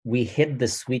we hit the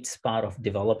sweet spot of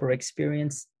developer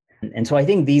experience. And so I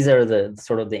think these are the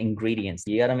sort of the ingredients.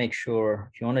 You got to make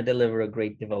sure if you want to deliver a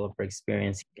great developer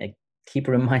experience, I keep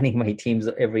reminding my teams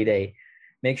every day,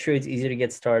 make sure it's easy to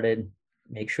get started,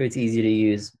 make sure it's easy to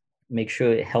use, make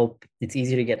sure it's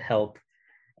easy to get help,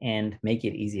 and make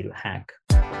it easy to hack.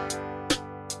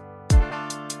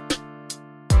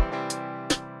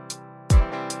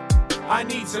 I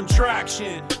need some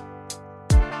traction.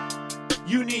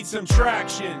 You need some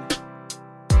traction.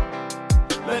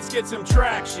 Let's get some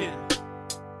traction.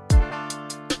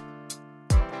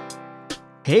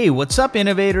 Hey, what's up,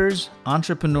 innovators,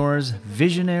 entrepreneurs,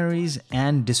 visionaries,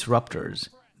 and disruptors?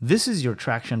 This is your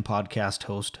Traction Podcast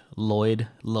host, Lloyd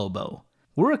Lobo.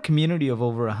 We're a community of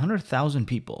over 100,000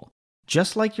 people,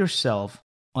 just like yourself,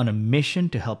 on a mission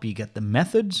to help you get the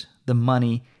methods, the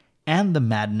money, and the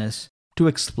madness to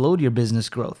explode your business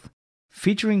growth.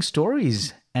 Featuring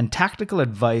stories and tactical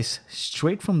advice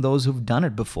straight from those who've done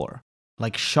it before,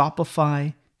 like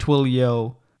Shopify,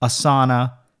 Twilio,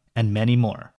 Asana, and many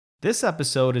more. This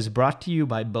episode is brought to you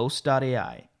by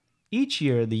Boast.ai. Each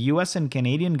year, the US and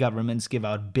Canadian governments give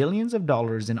out billions of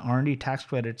dollars in R&D tax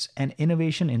credits and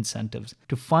innovation incentives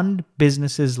to fund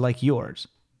businesses like yours.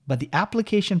 But the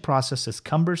application process is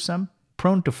cumbersome,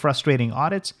 prone to frustrating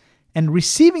audits, and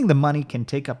receiving the money can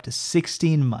take up to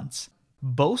 16 months.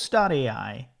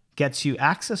 Boast.ai gets you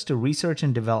access to research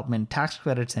and development tax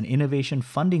credits and innovation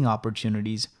funding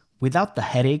opportunities without the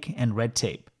headache and red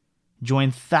tape.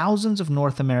 Join thousands of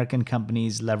North American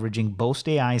companies leveraging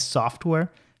Boast.ai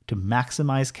software to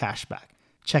maximize cashback.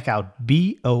 Check out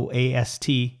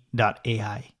boast.ai.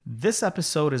 This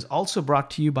episode is also brought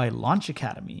to you by Launch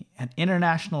Academy, an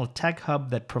international tech hub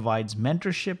that provides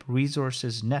mentorship,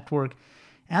 resources, network,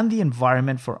 and the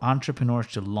environment for entrepreneurs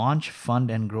to launch,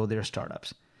 fund, and grow their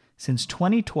startups. Since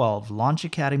 2012, Launch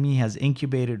Academy has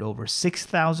incubated over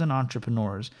 6,000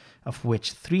 entrepreneurs, of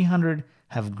which 300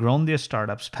 have grown their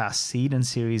startups past seed and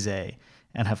Series A,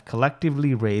 and have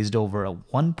collectively raised over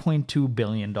 $1.2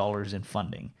 billion in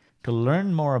funding. To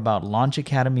learn more about Launch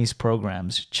Academy's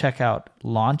programs, check out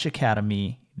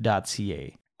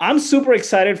launchacademy.ca. I'm super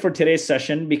excited for today's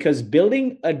session because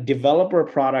building a developer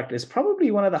product is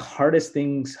probably one of the hardest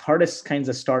kinds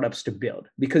of startups to build,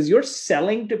 because you're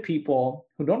selling to people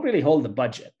who don't really hold the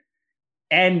budget.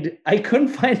 And I couldn't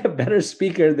find a better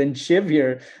speaker than Shiv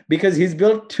here, because he's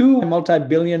built two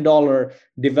multi-billion-dollar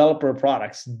developer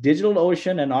products,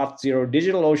 DigitalOcean and Auth0.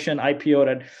 DigitalOcean IPO'd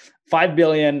at $5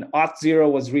 billion.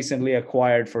 Auth0 was recently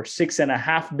acquired for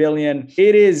 $6.5 billion.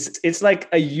 It's like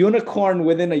a unicorn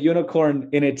within a unicorn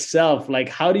in itself. Like,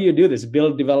 how do you do this?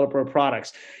 Build developer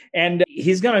products. And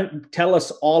he's going to tell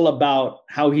us all about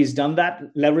how he's done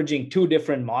that, leveraging two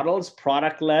different models,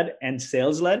 product-led and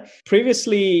sales-led.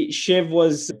 Previously,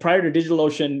 prior to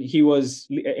DigitalOcean, he was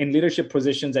in leadership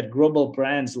positions at global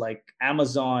brands like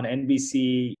Amazon,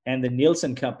 NBC, and the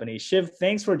Nielsen Company. Shiv,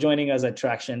 thanks for joining us at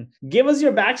Traction. Give us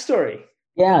your backstory.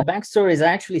 Yeah, backstory is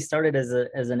I actually started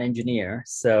as an engineer.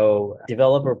 So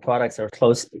developer products were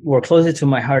closer to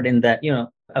my heart in that,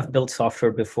 I've built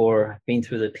software before, I've been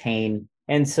through the pain.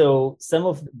 And so some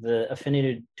of the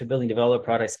affinity to building developer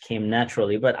products came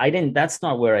naturally, but that's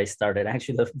not where I started.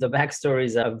 Actually, the backstory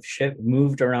is I've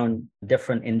moved around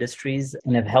different industries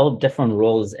and have held different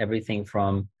roles, everything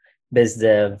from biz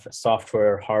dev,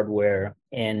 software, hardware,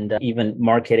 and even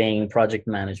marketing, project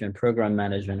management, program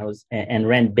management. And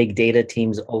ran big data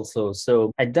teams also.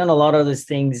 So I've done a lot of these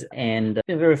things and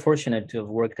been very fortunate to have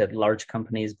worked at large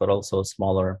companies, but also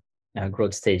smaller and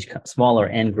growth stage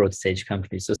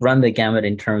companies. So run the gamut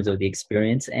in terms of the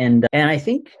experience. And I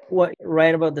think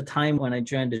right about the time when I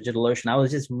joined DigitalOcean, I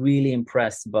was just really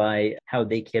impressed by how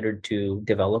they catered to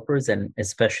developers and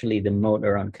especially the moat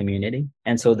around community.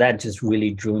 And so that just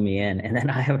really drew me in. And then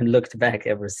I haven't looked back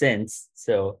ever since.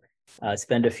 So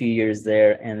spent a few years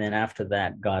there. And then after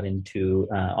that, got into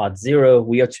Auth0,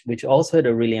 which also had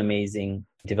a really amazing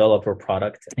developer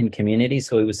product and community.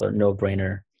 So it was a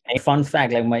no-brainer. A fun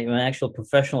fact, like my actual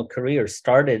professional career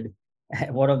started,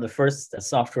 one of the first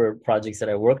software projects that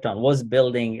I worked on was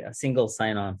building a single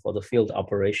sign-on for the field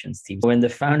operations team. When the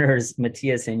founders,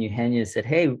 Matthias and Eugenio, said,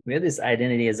 "Hey, we have this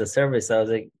identity as a service," I was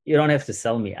like, "You don't have to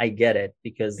sell me. I get it,"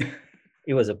 because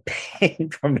it was a pain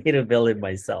for me to build it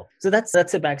myself. So that's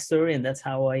a backstory, and that's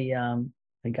how I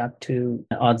got to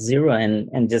Auth0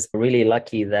 and just really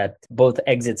lucky that both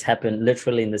exits happened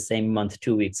literally in the same month,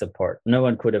 2 weeks apart. No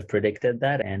one could have predicted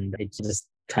that. And it's just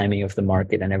timing of the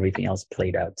market and everything else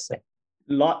played out. So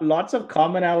Lots of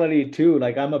commonality too.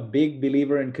 Like I'm a big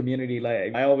believer in community.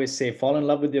 Like I always say, fall in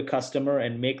love with your customer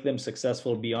and make them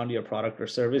successful beyond your product or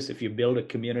service. If you build a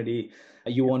community,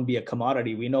 you won't be a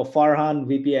commodity. We know Farhan,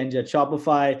 VP Eng at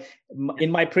Shopify. In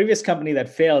my previous company that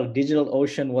failed,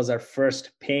 DigitalOcean was our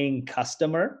first paying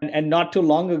customer. And not too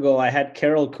long ago, I had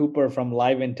Carol Cooper from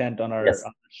Live Intent on Yes.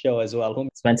 our show as well. Whom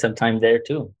Spent some time there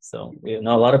too. So we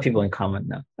know a lot of people in common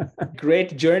now.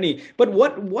 great journey. But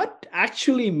what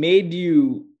actually made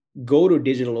you go to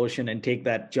DigitalOcean and take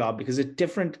that job? Because it's a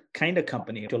different kind of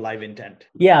company to Live Intent.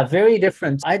 Yeah, very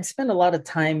different. I'd spent a lot of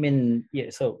time in, yeah,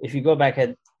 so if you go back,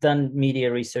 I'd done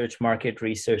media research, market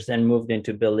research, then moved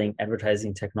into building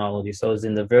advertising technology. So I was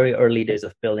in the very early days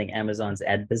of building Amazon's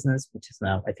ad business, which is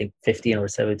now, I think, $15 or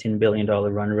 $17 billion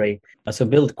run rate. So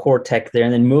built core tech there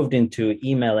and then moved into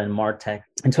email and MarTech.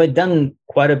 And so I'd done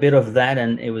quite a bit of that,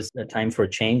 and it was a time for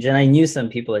change. And I knew some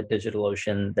people at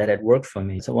DigitalOcean that had worked for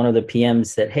me. So one of the PMs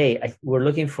said, hey, we're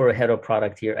looking for a head of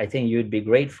product here. I think you'd be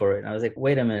great for it. And I was like,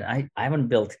 wait a minute, I haven't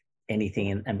built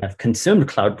anything, and I've consumed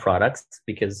cloud products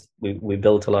because we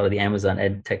built a lot of the Amazon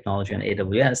Ed technology on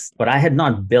AWS, but I had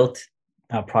not built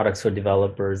products for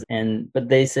developers. But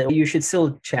they said, you should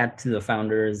still chat to the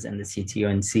founders and the CTO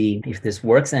and see if this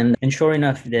works. And sure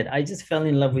enough, that I just fell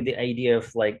in love with the idea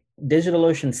of like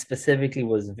DigitalOcean specifically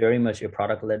was very much a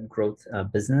product-led growth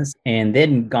business. And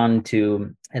then gone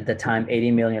to, at the time,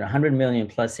 80 million, 100 million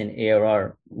plus in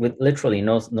ARR with literally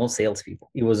no salespeople.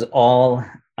 It was all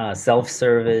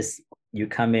self-service. You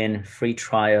come in, free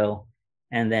trial,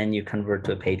 and then you convert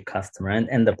to a paid customer.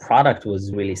 And the product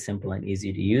was really simple and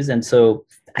easy to use. And so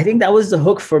I think that was the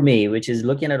hook for me, which is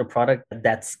looking at a product at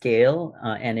that scale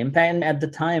and impact. And at the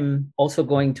time, also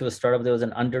going to a startup that was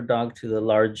an underdog to the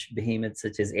large behemoths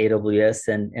such as AWS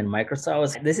and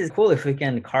Microsoft. This is cool. If we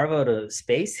can carve out a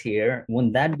space here,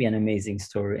 wouldn't that be an amazing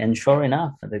story? And sure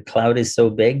enough, the cloud is so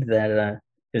big that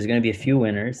there's going to be a few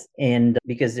winners. And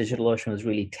because DigitalOcean was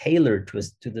really tailored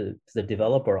to the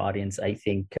developer audience, I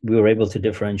think we were able to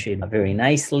differentiate very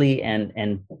nicely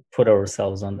and put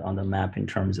ourselves on the map in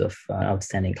terms of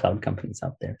outstanding cloud companies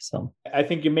out there. So I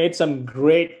think you made some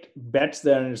great bets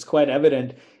there, and it's quite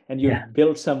evident. And you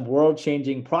built some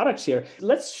world-changing products here.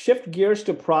 Let's shift gears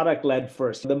to product-led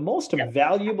first. The most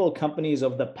valuable companies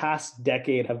of the past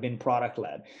decade have been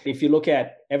product-led. If you look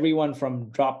at everyone from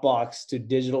Dropbox to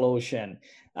DigitalOcean,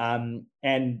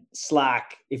 and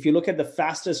Slack, if you look at the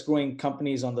fastest growing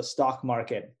companies on the stock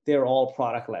market, they're all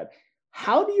product-led.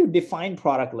 How do you define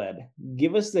product-led?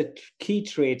 Give us the key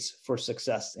traits for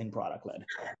success in product-led.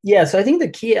 Yeah, so I think the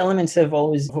key elements have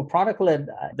always, for product-led,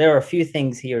 there are a few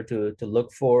things here to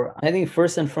look for. I think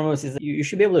first and foremost is that you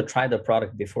should be able to try the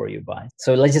product before you buy.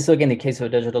 So let's just look in the case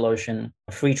of DigitalOcean,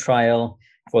 a free trial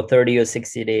for 30 or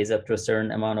 60 days up to a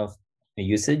certain amount of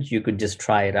usage. You could just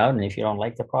try it out. And if you don't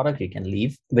like the product, you can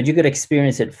leave, but you could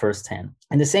experience it firsthand.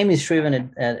 And the same is true even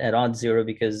at Auth0,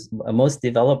 because most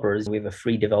developers, we have a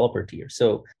free developer tier.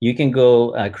 So you can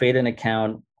go create an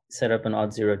account, set up an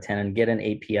Auth0 tenant, get an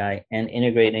API and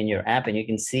integrate in your app. And you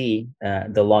can see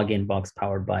the login box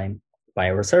powered by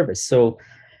our service. So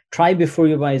try before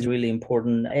you buy is really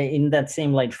important. In that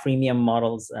same light, freemium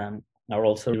models are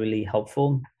also really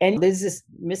helpful. And there's this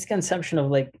misconception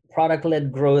of like product-led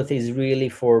growth is really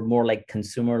for more like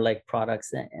consumer-like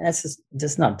products. And that's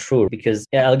just not true, because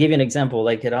I'll give you an example.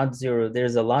 Like at Auth0,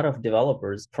 there's a lot of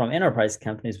developers from enterprise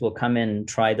companies will come in,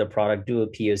 try the product, do a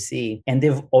POC, and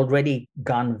they've already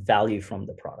gotten value from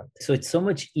the product. So it's so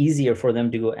much easier for them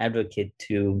to go advocate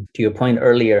to your point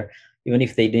earlier, even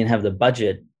if they didn't have the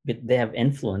budget, but they have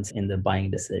influence in the buying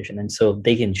decision. And so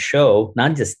they can show,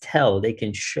 not just tell, they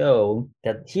can show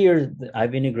that here,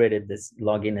 I've integrated this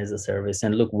login as a service.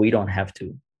 And look, we don't have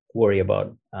to worry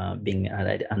about being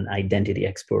an identity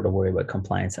expert or worry about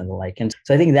compliance and the like. And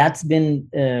so I think that's been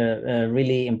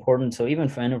really important. So even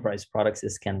for enterprise products,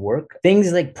 this can work.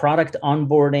 Things like product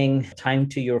onboarding, time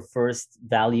to your first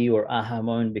value or aha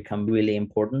moment become really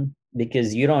important,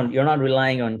 because you're not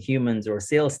relying on humans or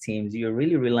sales teams. You're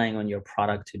really relying on your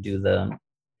product to do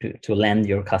to land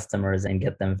your customers and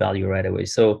get them value right away.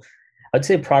 So I'd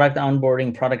say product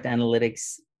onboarding, product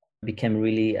analytics become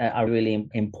are really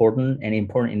important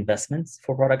investments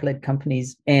for product-led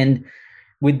companies. And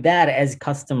with that, as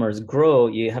customers grow,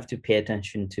 you have to pay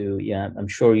attention to, I'm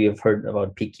sure you've heard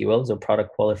about PQLs or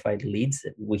product qualified leads.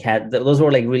 We had, those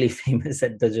were like really famous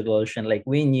at DigitalOcean. Like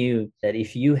we knew that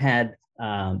if you had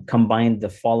combined the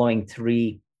following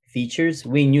 3 features,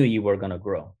 we knew you were going to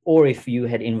grow. Or if you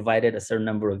had invited a certain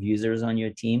number of users on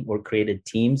your team or created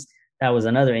teams that was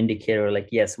another indicator, like,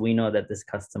 yes, we know that this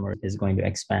customer is going to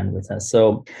expand with us.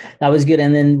 So that was good.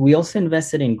 And then we also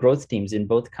invested in growth teams in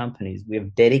both companies. We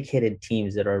have dedicated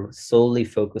teams that are solely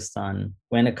focused on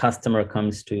when a customer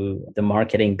comes to the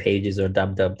marketing pages or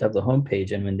the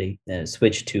homepage, and when they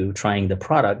switch to trying the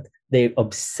product, they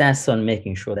obsess on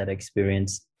making sure that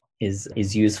experience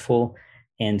is useful.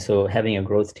 And so having a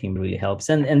growth team really helps.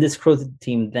 And this growth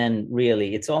team, then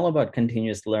really, it's all about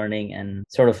continuous learning and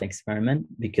sort of experiment,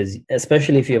 because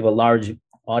especially if you have a large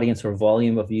audience or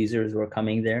volume of users who are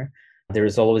coming there, there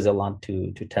is always a lot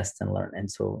to test and learn.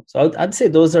 And so I'd say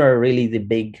those are really the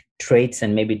big traits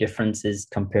and maybe differences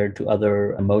compared to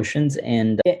other emotions.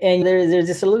 And there's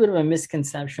just a little bit of a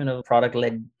misconception of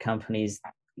product-led companies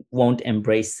won't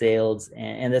embrace sales,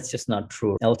 and that's just not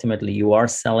true. Ultimately, you are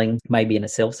selling, might be in a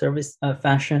self-service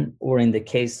fashion, or in the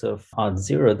case of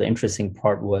Auth0, the interesting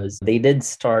part was they did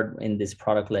start in this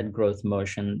product-led growth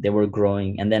motion. They were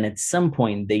growing, and then at some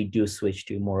point they do switch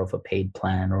to more of a paid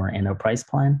plan or enterprise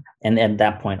plan, and at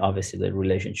that point, obviously, the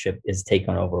relationship is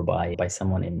taken over by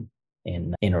someone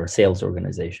in our sales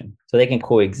organization, so they can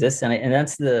coexist. And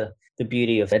that's the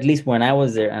beauty of, at least when I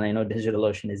was there, and I know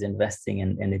DigitalOcean is investing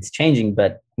and it's changing,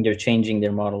 but they're changing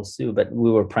their models too. But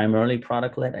we were primarily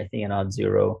product led. I think in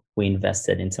Auth0, we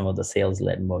invested in some of the sales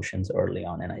led motions early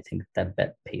on, and I think that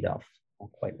bet paid off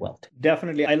quite well too.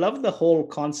 Definitely. I love the whole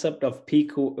concept of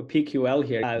PQL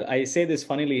here. I say this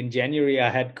funnily, in January, I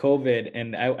had COVID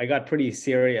and I got pretty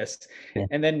serious. Yeah.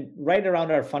 And then right around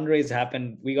our fundraise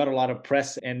happened, we got a lot of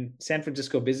press, and San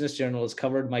Francisco Business Journal has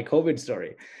covered my COVID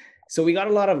story. So we got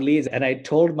a lot of leads, and I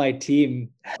told my team,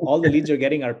 all the leads are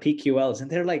getting our PQLs.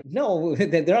 And they're like, no,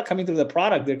 they're not coming through the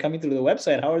product. They're coming through the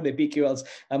website. How are they PQLs?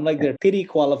 I'm like, they're pity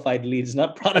qualified leads,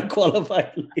 not product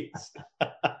qualified leads.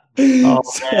 Oh,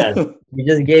 man. You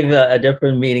just gave a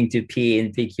different meaning to P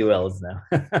in PQLs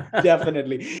now.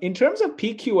 Definitely. In terms of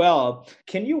PQL,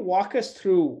 can you walk us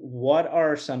through what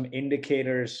are some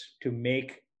indicators to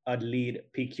make a lead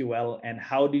PQL, and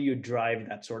how do you drive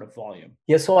that sort of volume?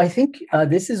 Yeah, so I think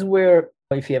this is where,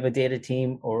 if you have a data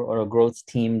team or a growth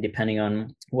team, depending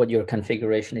on what your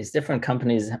configuration is, different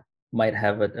companies might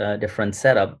have a different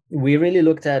setup. We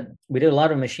did a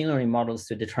lot of machine learning models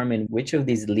to determine which of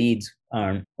these leads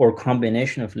or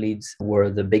combination of leads were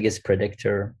the biggest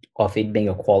predictor of it being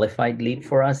a qualified lead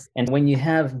for us. And when you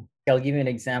have, I'll give you an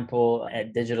example,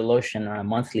 at DigitalOcean on a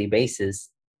monthly basis,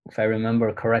 if I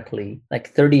remember correctly, like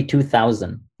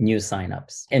 32,000 new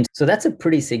signups. And so that's a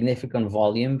pretty significant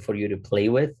volume for you to play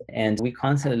with. And we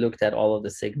constantly looked at all of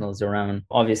the signals around,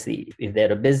 obviously, if they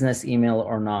had a business email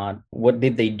or not, what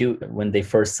did they do when they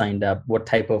first signed up, what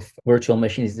type of virtual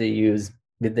machines they use,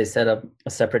 did they set up a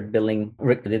separate billing,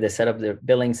 did they set up their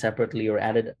billing separately or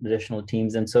added additional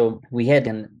teams? And so we had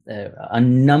a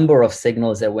number of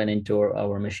signals that went into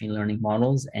our machine learning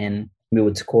models, and we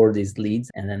would score these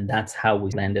leads, and then that's how we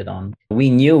landed on. We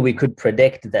knew we could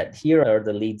predict that here are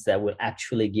the leads that will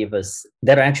actually give us,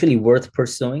 that are actually worth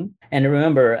pursuing. And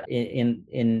remember,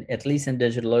 in at least in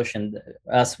DigitalOcean,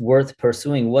 us worth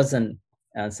pursuing wasn't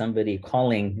somebody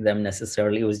calling them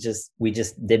necessarily. It was just, we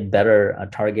just did better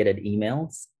targeted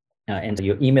emails. And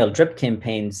your email drip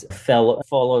campaigns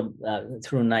followed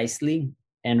through nicely.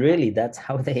 And really, that's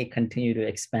how they continue to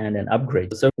expand and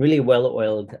upgrade. So really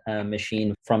well-oiled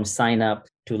machine, from sign up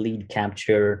to lead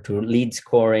capture to lead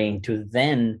scoring to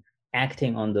then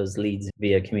acting on those leads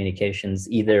via communications,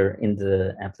 either in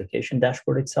the application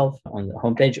dashboard itself on the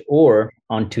homepage or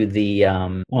onto the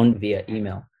via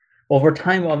email. Over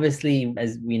time, obviously,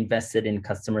 as we invested in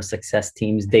customer success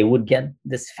teams, they would get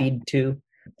this feed too.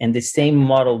 And the same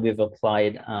model we've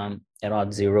applied at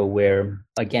Auth0, where,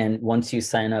 again, once you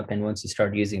sign up and once you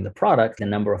start using the product, the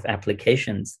number of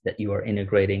applications that you are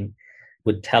integrating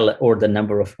would tell, or the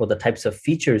number of, or the types of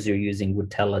features you're using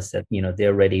would tell us that,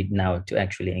 they're ready now to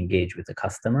actually engage with the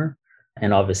customer.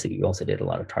 And obviously, we also did a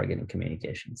lot of targeting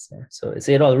communications there. So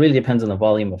it all really depends on the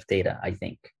volume of data, I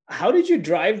think. How did you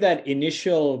drive that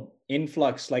initial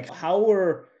influx?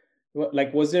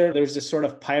 There's this sort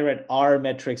of pirate R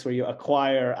metrics where you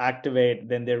acquire, activate,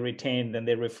 then they retain, then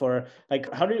they refer.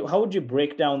 How would you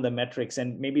break down the metrics,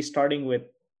 and maybe starting with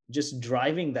just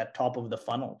driving that top of the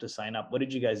funnel to sign up? What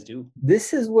did you guys do?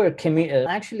 This is where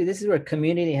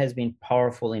community has been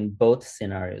powerful in both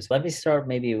scenarios. Let me start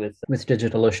maybe with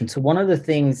DigitalOcean. So one of the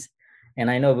things, and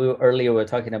I know earlier we were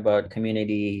talking about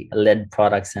community-led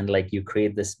products and you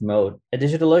create this mode. At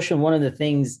DigitalOcean, one of the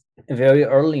things very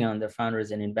early on the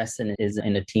founders and invested in is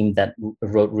in a team that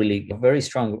wrote really very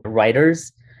strong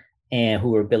writers and who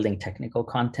were building technical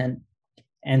content.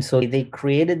 And so they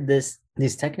created this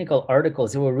these technical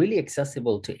articles, they were really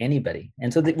accessible to anybody.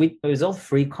 And so it was all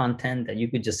free content that you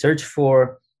could just search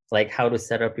for, like how to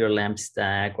set up your LAMP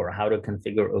stack or how to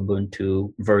configure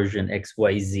Ubuntu version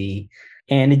XYZ.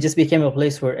 And it just became a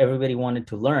place where everybody wanted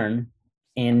to learn.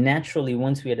 And naturally,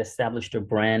 once we had established a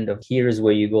brand of here's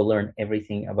where you go learn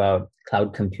everything about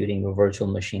cloud computing or virtual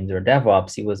machines or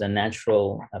DevOps, it was a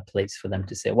natural place for them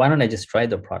to say, why don't I just try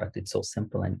the product? It's so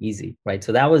simple and easy, right?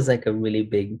 So that was like a really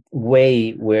big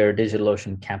way where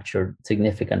DigitalOcean captured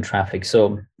significant traffic.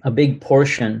 So a big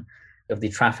portion of the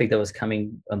traffic that was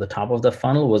coming on the top of the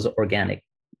funnel was organic.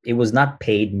 It was not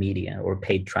paid media or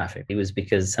paid traffic. It was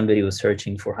because somebody was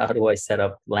searching for how do I set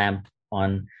up LAMP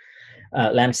on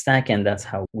LAMP stack, and that's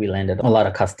how we landed a lot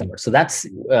of customers. So that's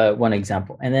one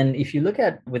example. And then if you look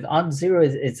at with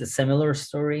Auth0, it's a similar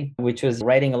story, which was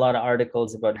writing a lot of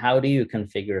articles about how do you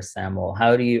configure SAML,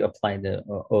 how do you apply the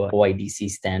OIDC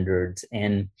standards,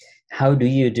 and how do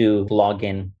you do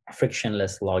login,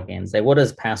 frictionless logins? Like what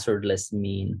does passwordless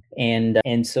mean?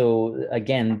 And so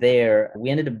again, there we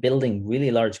ended up building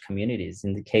really large communities.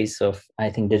 In the case of, I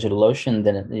think, DigitalOcean,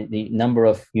 the number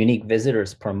of unique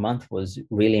visitors per month was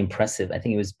really impressive. I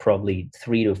think it was probably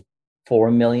 3 to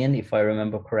 4 million, if I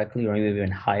remember correctly, or maybe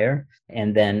even higher.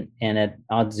 And at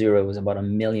Auth0, it was about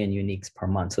 1 million uniques per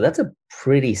month. So that's a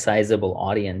pretty sizable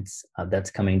audience that's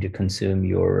coming to consume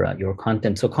your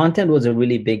content. So content was a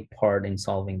really big part in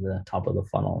solving the top of the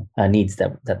funnel needs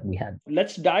that we had.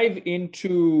 Let's dive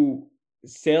into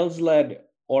sales-led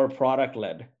or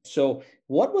product-led. So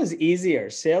what was easier,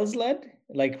 sales-led,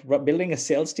 like building a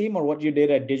sales team, or what you did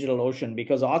at DigitalOcean?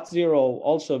 Because Auth0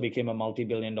 also became a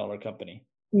multi-billion-dollar company.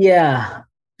 Yeah.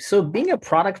 So being a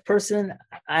product person,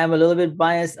 I'm a little bit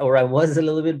biased, or I was a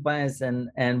little bit biased,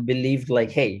 and believed like,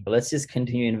 hey, let's just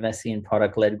continue investing in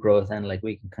product-led growth and like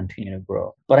we can continue to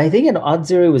grow. But I think at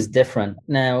Auth0 it was different.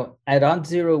 Now at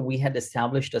Auth0, we had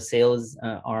established a sales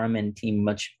arm and team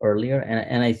much earlier,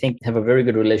 and I think have a very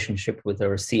good relationship with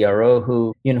our CRO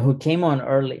who came on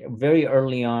very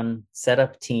early on, set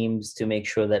up teams to make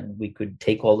sure that we could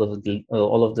take all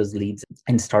of those leads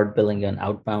and start building an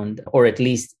outbound, or at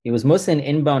least it was mostly an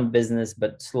inbound business,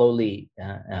 but slowly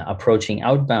approaching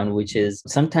outbound, which is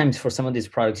sometimes for some of these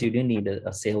products, you do need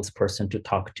a salesperson to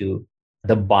talk to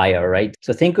the buyer, right?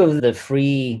 So think of the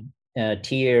free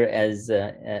tier as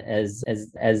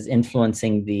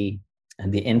influencing the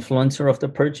influencer of the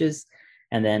purchase.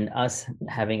 And then us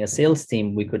having a sales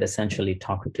team, we could essentially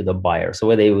talk to the buyer. So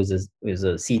whether it was a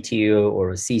CTO or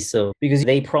a CISO, because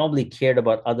they probably cared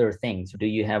about other things. Do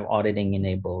you have auditing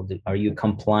enabled? Are you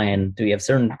compliant? Do you have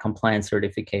certain compliance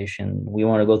certification? We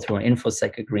want to go through an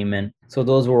InfoSec agreement. So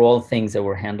those were all things that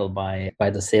were handled by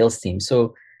the sales team.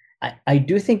 So I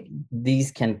do think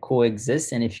these can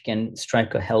coexist, and if you can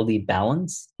strike a healthy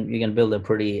balance, you can build a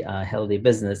pretty healthy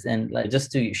business. And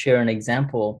just to share an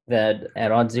example, that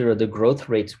at Auth0, the growth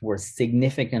rates were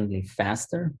significantly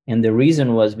faster. And the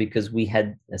reason was because we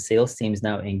had sales teams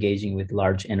now engaging with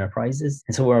large enterprises.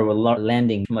 And so we're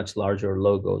landing much larger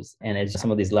logos. And as some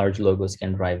of these large logos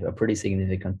can drive a pretty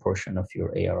significant portion of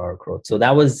your ARR growth. So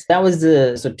that was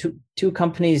two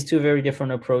companies, two very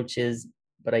different approaches.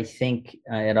 But I think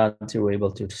at Auth0 we're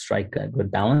able to strike a good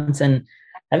balance. And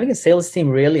having a sales team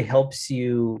really helps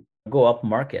you go up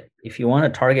market. If you want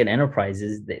to target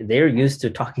enterprises, they're used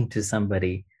to talking to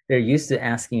somebody. They're used to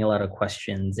asking a lot of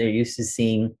questions. They're used to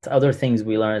seeing other things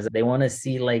we learn. They want to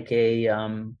see like a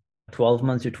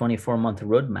 12-month to 24-month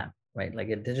roadmap, right?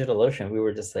 Like at DigitalOcean, we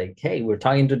were just like, hey, we're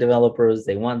talking to developers.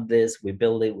 They want this. We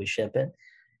build it. We ship it.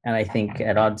 And I think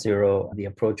at Auth0, the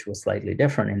approach was slightly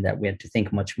different in that we had to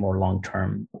think much more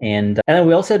long-term. And then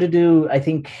we also had to do, I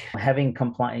think, having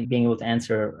being able to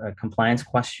answer compliance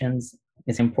questions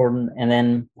is important. And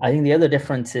then I think the other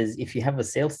difference is if you have a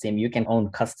sales team, you can own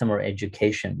customer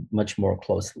education much more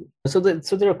closely. So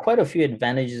there are quite a few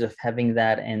advantages of having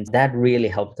that. And that really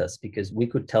helped us because we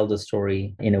could tell the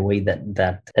story in a way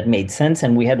that made sense.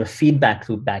 And we had a feedback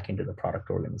loop back into the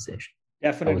product organization.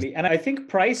 Definitely. And I think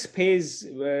price plays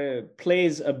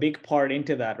a big part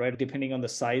into that, right? Depending on the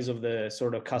size of the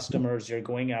sort of customers you're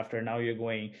going after. Now you're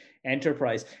going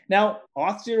enterprise. Now,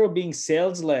 Auth0 being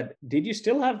sales-led, did you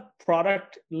still have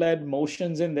product-led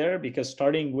motions in there? Because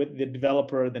starting with the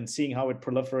developer, then seeing how it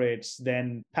proliferates,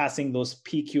 then passing those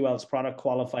PQLs, product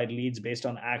qualified leads based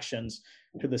on actions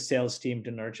to the sales team to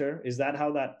nurture. Is that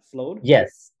how that flowed?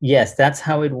 Yes, that's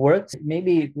how it works.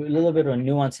 Maybe a little bit of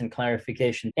nuance and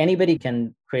clarification. Anybody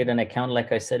can create an account,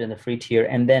 like I said, in the free tier.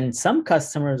 And then some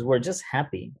customers were just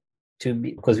happy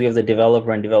because we have the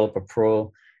developer and developer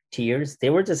pro tiers. They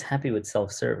were just happy with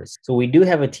self-service. So we do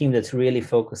have a team that's really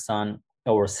focused on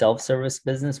our self-service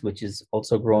business, which is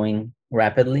also growing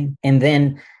rapidly. And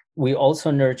then we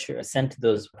also sent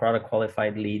those product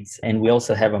qualified leads. And we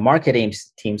also have a marketing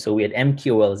team. So we had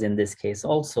MQLs in this case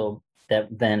also that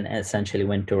then essentially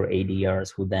went to our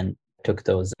ADRs who then took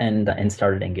those and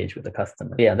started to engage with the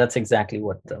customer. Yeah, that's exactly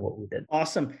what we did.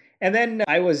 Awesome. And then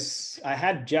I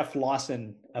had Jeff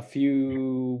Lawson a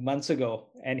few months ago,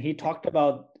 and he talked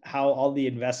about how all the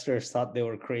investors thought they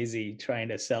were crazy trying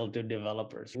to sell to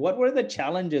developers. What were the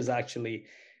challenges actually?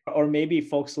 Or maybe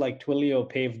folks like Twilio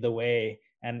paved the way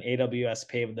and AWS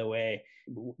paved the way.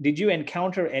 Did you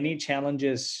encounter any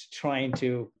challenges trying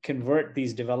to convert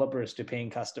these developers to paying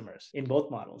customers in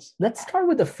both models? Let's start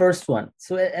with the first one.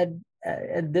 So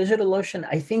at DigitalOcean,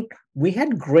 I think we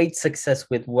had great success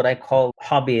with what I call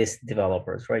hobbyist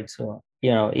developers, right? So,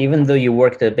 even though you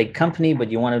worked at a big company,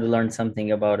 but you wanted to learn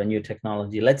something about a new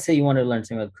technology, let's say you wanted to learn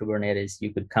something about Kubernetes,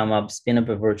 you could come up, spin up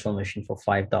a virtual machine for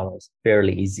 $5,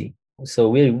 fairly easy. So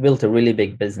we built a really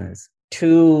big business.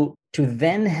 To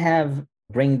then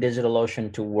bring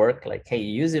DigitalOcean to work, like, hey,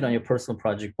 you use it on your personal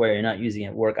project where you're not using it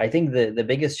at work. I think the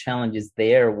biggest challenges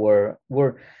there were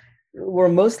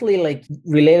mostly like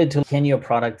related to, can your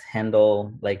product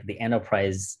handle like the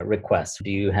enterprise requests?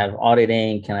 Do you have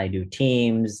auditing? Can I do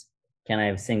Teams? Can I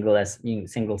have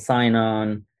single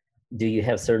sign-on? Do you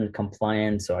have certain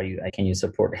compliance? Or can you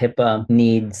support HIPAA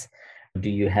needs? Do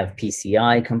you have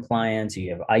PCI compliance? Do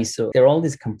you have ISO? There are all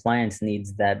these compliance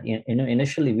needs that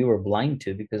initially we were blind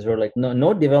to, because we're like,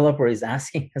 no developer is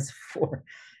asking us for,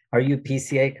 are you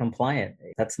PCI compliant?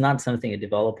 That's not something a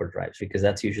developer drives, because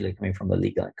that's usually coming from the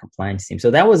legal and compliance team.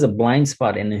 So that was a blind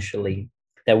spot initially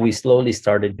that we slowly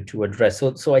started to address.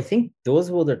 So I think those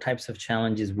were the types of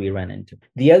challenges we ran into.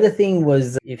 The other thing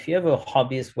was, if you have a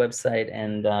hobbyist website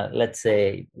and let's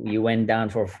say you went down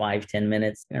for 5-10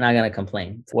 minutes, you're not going to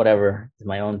complain. It's whatever, it's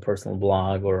my own personal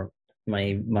blog or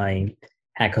my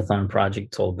hackathon project,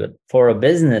 it's all good. For a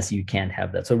business, you can't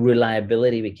have that. So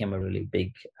reliability became a really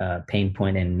big pain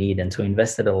point and need. And so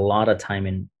invested a lot of time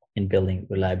in building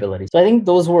reliability. So I think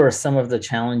those were some of the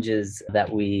challenges that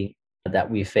we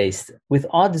faced. With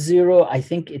Auth0, I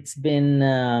think it's been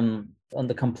on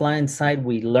the compliance side,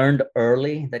 we learned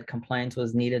early that compliance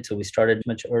was needed. So we started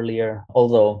much earlier,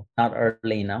 although not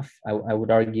early enough, I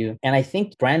would argue. And I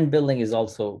think brand building is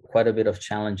also quite a bit of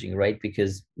challenging, right?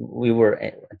 Because we were,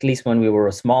 at least when we were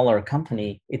a smaller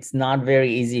company, it's not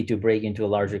very easy to break into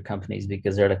larger companies,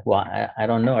 because they're like, well, I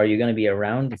don't know. Are you going to be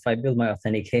around? If I build my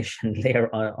authentication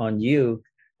layer on you,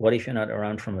 what if you're not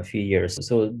around from a few years?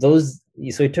 So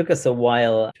it took us a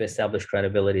while to establish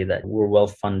credibility that we're well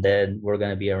funded, we're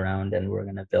going to be around, and we're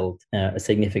going to build a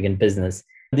significant business.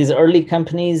 These early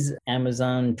companies,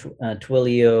 Amazon,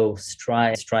 Twilio,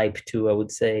 Stripe too, I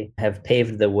would say, have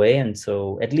paved the way. And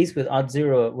so at least with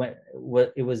Auth0,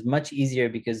 it was much easier,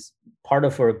 because part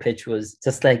of our pitch was,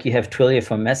 just like you have Twilio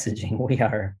for messaging, we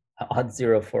are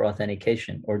Auth0 for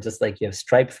authentication, or just like you have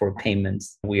Stripe for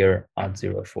payments, we are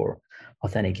Auth0 for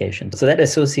authentication. So that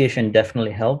association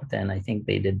definitely helped, and I think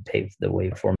they did pave the way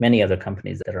for many other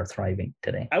companies that are thriving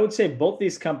today. I would say both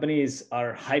these companies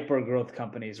are hyper growth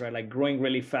companies, right? Like growing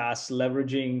really fast,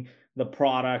 leveraging the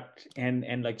product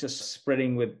and like just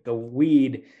spreading with the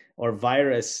weed or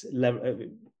virus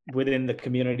within the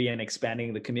community and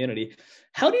expanding the community.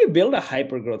 How do you build a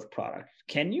hyper growth product?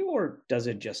 Can you, or does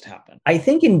it just happen? I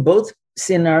think in both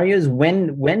scenarios,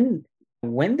 when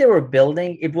they were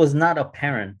building, it was not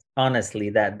apparent, honestly,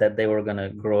 that they were going to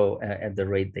grow at the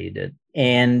rate they did.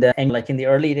 And like in the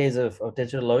early days of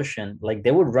DigitalOcean, like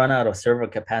they would run out of server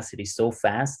capacity so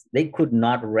fast, they could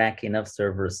not rack enough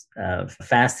servers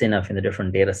fast enough in the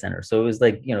different data centers. So it was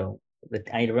like,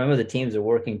 I remember the teams are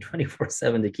working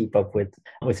 24/7 to keep up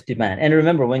with demand. And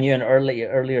remember, when you're an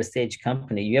earlier stage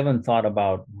company, you haven't thought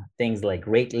about things like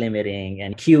rate limiting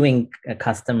and queuing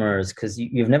customers, because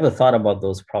you've never thought about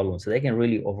those problems. So they can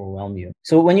really overwhelm you.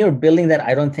 So when you're building that,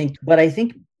 I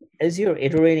think as you're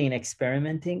iterating and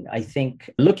experimenting, I think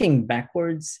looking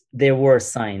backwards, there were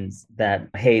signs that,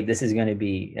 hey, this is going to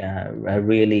be a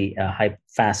really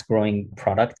fast growing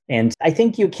product. And I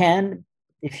think you can,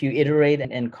 if you iterate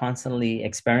and constantly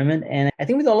experiment. And I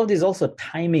think with all of these also,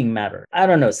 timing matters. I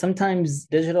don't know, sometimes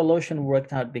DigitalOcean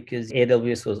worked out because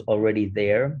AWS was already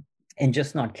there and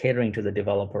just not catering to the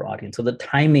developer audience. So the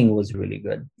timing was really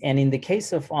good. And in the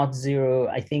case of Auth0,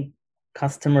 I think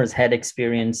customers had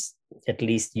experience at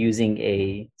least using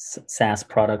a SaaS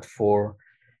product for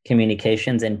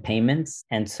communications and payments.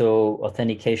 And so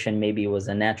authentication maybe was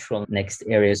a natural next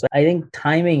area. So I think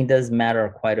timing does matter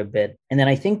quite a bit. And then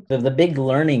I think the big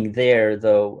learning there,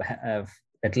 though,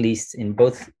 at least in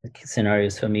both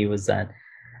scenarios for me, was that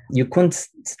you couldn't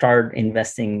start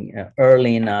investing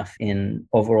early enough in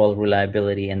overall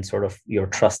reliability and sort of your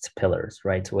trust pillars,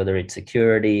 right? So whether it's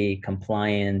security,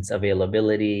 compliance,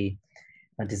 availability,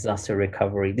 disaster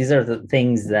recovery. These are the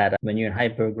things that when you're in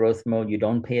hyper growth mode, you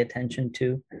don't pay attention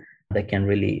to. That can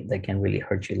really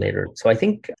hurt you later. So I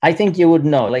think you would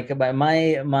know. Like about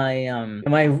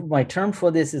my term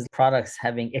for this is products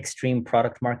having extreme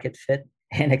product market fit.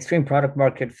 And extreme product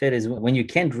market fit is when you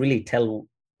can't really tell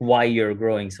why you're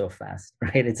growing so fast,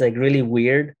 right? It's like really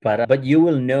weird, but you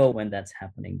will know when that's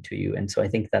happening to you. And so I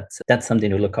think that's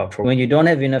something to look out for. When you don't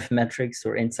have enough metrics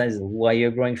or insights of why you're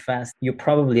growing fast, you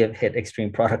probably have hit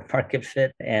extreme product market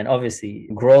fit, and obviously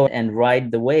grow and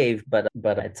ride the wave. But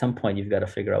at some point you've got to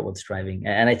figure out what's driving.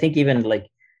 And I think even like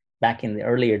back in the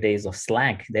earlier days of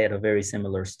Slack, they had a very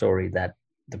similar story that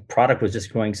the product was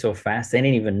just growing so fast they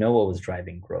didn't even know what was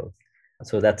driving growth.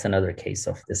 So that's another case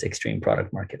of this extreme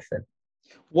product market fit.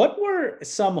 What were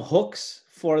some hooks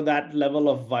for that level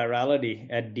of virality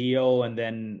at DO and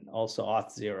then also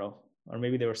Auth0? Or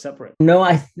maybe they were separate?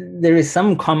 No, there is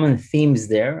some common themes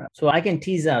there. So I can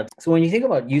tease out. So when you think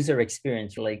about user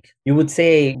experience, like you would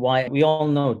say why we all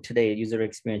know today user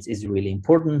experience is really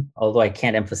important, although I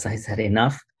can't emphasize that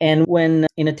enough. And when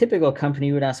in a typical company,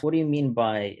 you would ask, what do you mean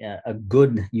by a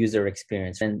good user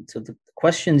experience? And so the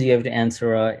questions you have to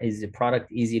answer are, is the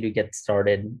product easy to get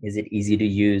started? Is it easy to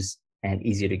use? And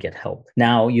easier to get help.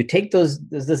 Now, you take the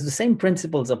same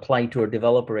principles apply to a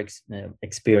developer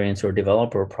experience or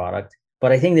developer product,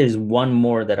 but I think there's one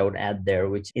more that I would add there,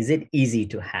 which is it easy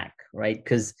to hack, right?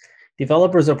 Because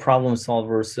developers are problem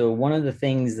solvers. So one of the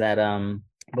things that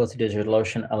both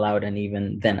DigitalOcean allowed and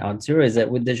even then Auth0 is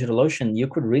that with DigitalOcean, you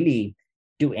could really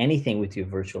do anything with your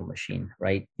virtual machine,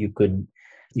 right? You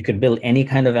could build any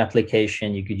kind of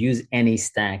application, you could use any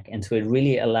stack. And so it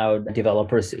really allowed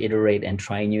developers to iterate and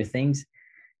try new things.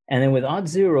 And then with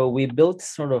Auth0, we built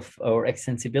sort of our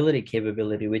extensibility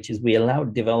capability, which is we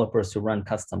allowed developers to run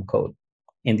custom code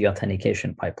in the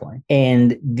authentication pipeline.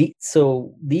 And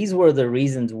so these were the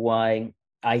reasons why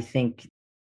I think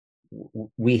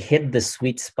we hit the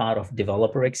sweet spot of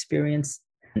developer experience.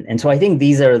 And so I think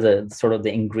these are the sort of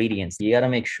the ingredients. You got to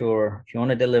make sure if you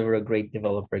want to deliver a great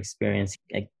developer experience,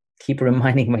 I keep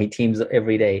reminding my teams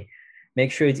every day,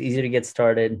 make sure it's easy to get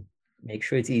started, make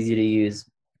sure it's easy to use,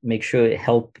 make sure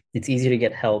it's easy to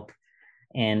get help,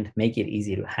 and make it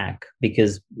easy to hack.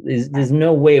 Because there's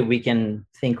no way we can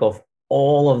think of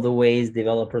all of the ways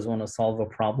developers want to solve a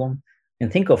problem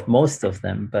and think of most of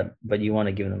them, but you want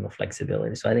to give them the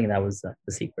flexibility. So I think that was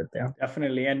the secret there.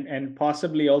 Definitely. And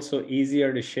possibly also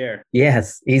easier to share.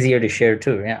 Yes, easier to share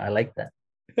too. Yeah, I like that.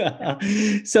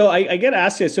 So I get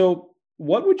asked you, so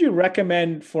what would you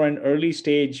recommend for an early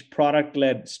stage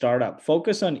product-led startup?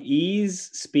 Focus on ease,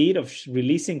 speed of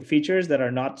releasing features that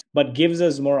are not, but gives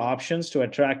us more options to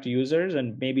attract users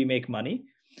and maybe make money?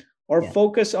 Or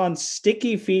focus on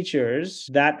sticky features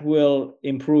that will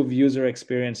improve user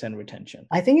experience and retention?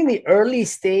 I think in the early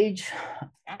stage,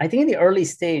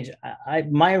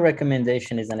 my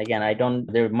recommendation is, and again,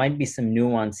 there might be some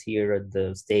nuance here at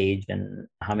the stage and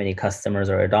how many customers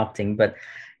are adopting, but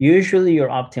usually you're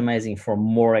optimizing for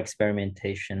more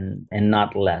experimentation and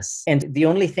not less. And the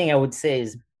only thing I would say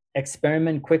is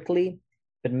experiment quickly,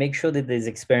 but make sure that these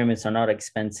experiments are not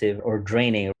expensive or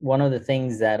draining. One of the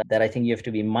things that I think you have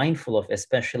to be mindful of,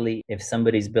 especially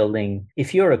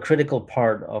if you're a critical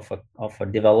part of a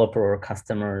developer or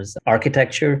customer's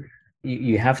architecture,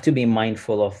 you have to be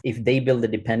mindful of if they build a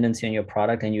dependency on your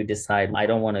product and you decide, I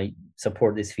don't want to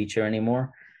support this feature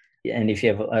anymore. And if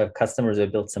you have customers who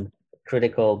have built some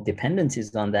critical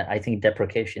dependencies on that, I think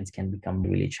deprecations can become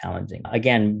really challenging.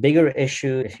 Again, bigger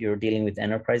issue if you're dealing with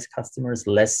enterprise customers,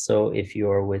 less so if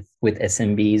you're with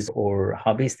SMBs or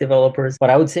hobbyist developers. But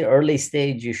I would say early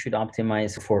stage, you should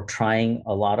optimize for trying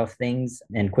a lot of things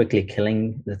and quickly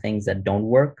killing the things that don't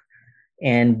work,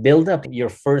 and build up your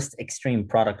first extreme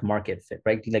product market fit,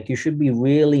 right? Like you should be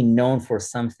really known for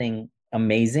something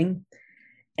amazing,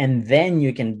 and then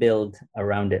you can build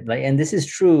around it. And this is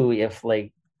true if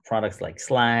products like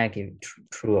Slack,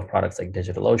 true of products like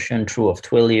DigitalOcean, true of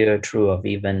Twilio, true of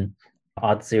even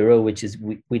Auth0, which is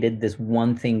we did this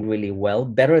one thing really well,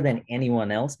 better than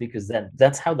anyone else, because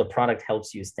that's how the product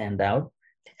helps you stand out.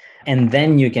 And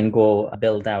then you can go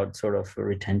build out sort of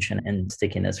retention and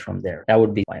stickiness from there. That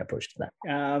would be my approach to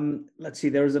that. Let's see.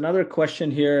 There's another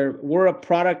question here. We're a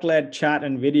product-led chat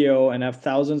and video and have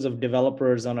thousands of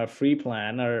developers on our free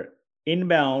plan. Our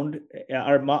inbound,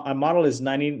 our model is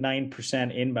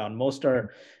 99% inbound. Most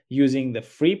are using the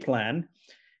free plan.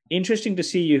 interesting to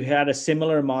see you had a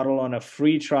similar model on a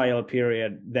free trial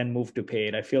period, then move to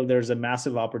paid. I feel there's a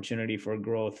massive opportunity for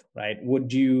growth, right?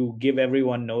 Would you give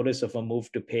everyone notice of a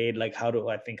move to paid? Like, how do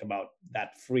I think about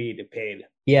that free to paid?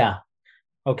 Yeah.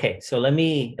 Okay, so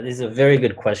this is a very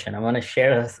good question. I want to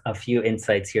share a few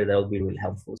insights here that will be really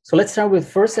helpful. So let's start with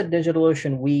first at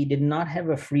DigitalOcean, we did not have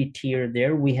a free tier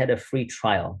there. We had a free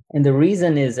trial. And the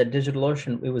reason is at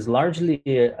DigitalOcean, it was largely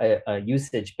a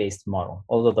usage-based model,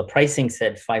 although the pricing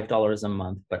said $5 a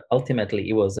month, but ultimately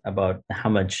it was about how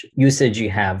much usage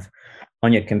you have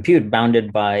on your compute,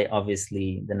 bounded by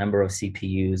obviously the number of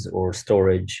CPUs or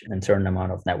storage and certain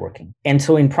amount of networking. And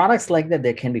so in products like that,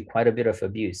 there can be quite a bit of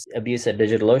abuse. Abuse at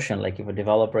DigitalOcean, like if a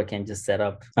developer can just set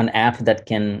up an app that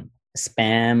can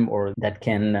spam or that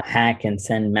can hack and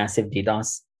send massive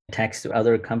DDoS attacks to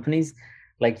other companies,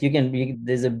 like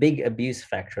there's a big abuse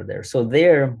factor there. So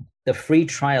there, the free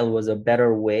trial was a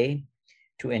better way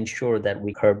to ensure that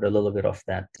we curbed a little bit of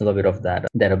that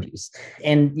abuse.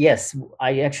 And yes,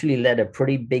 I actually led a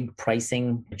pretty big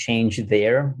pricing change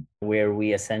there, where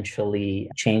we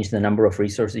essentially changed the number of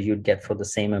resources you'd get for the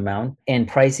same amount. And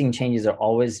pricing changes are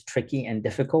always tricky and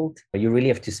difficult. You really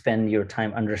have to spend your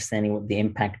time understanding what the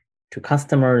impact to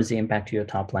customers, the impact to your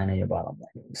top line and your bottom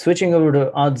line. Switching over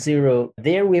to Auth0,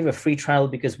 there we have a free trial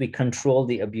because we control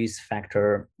the abuse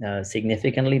factor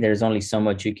significantly. There's only so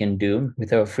much you can do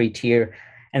with our free tier.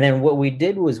 And then what we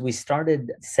did was we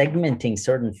started segmenting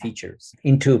certain features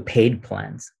into paid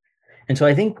plans. And so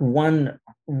I think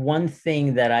one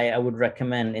thing that I would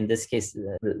recommend in this case,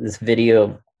 this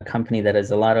video company that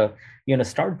has a lot of,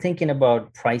 start thinking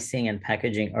about pricing and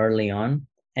packaging early on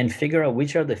and figure out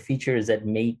which are the features that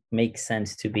make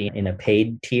sense to be in a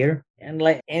paid tier. And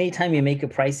like anytime you make a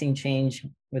pricing change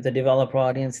with a developer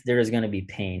audience, there is going to be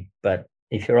pain. But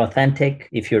if you're authentic,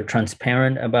 if you're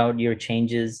transparent about your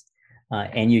changes,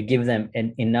 and you give them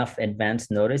enough advance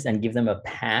notice and give them a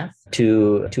path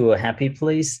to a happy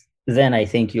place, then I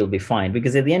think you'll be fine.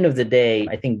 Because at the end of the day,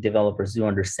 I think developers do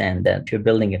understand that if you're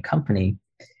building a company,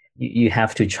 you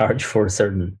have to charge for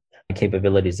certain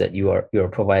capabilities that you are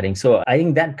providing. So I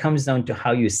think that comes down to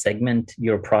how you segment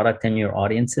your product and your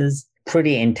audiences.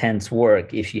 Pretty intense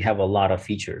work if you have a lot of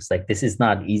features. Like this is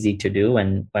not easy to do.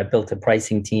 And I built a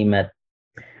pricing team at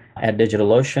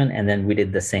DigitalOcean, and then we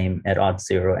did the same at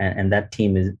Auth0. And that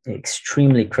team is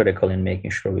extremely critical in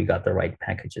making sure we got the right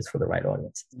packages for the right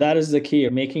audience. That is the key,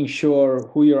 making sure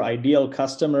who your ideal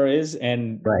customer is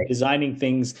and designing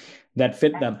things that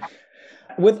fit them.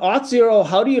 With Auth0,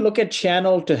 how do you look at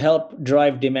channel to help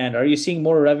drive demand? Are you seeing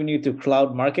more revenue through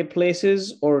cloud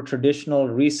marketplaces or traditional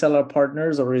reseller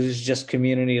partners, or is it just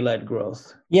community-led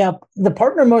growth? Yeah, the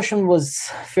partner motion was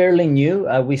fairly new.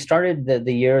 We started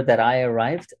the year that I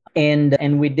arrived,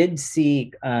 and we did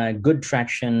see good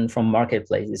traction from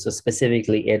marketplaces. So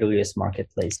specifically, AWS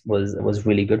Marketplace was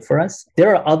really good for us.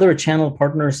 There are other channel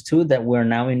partners too that we're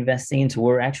now investing in. So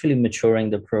we're actually maturing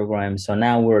the program. So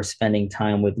now we're spending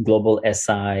time with global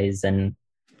SIs, and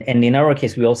in our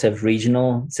case, we also have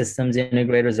regional systems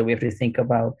integrators that we have to think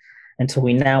about. And so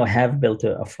we now have built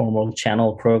a formal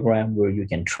channel program where you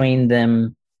can train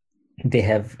them. They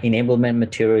have enablement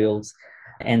materials.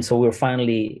 And so we're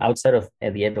finally, outside of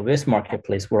the AWS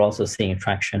Marketplace, we're also seeing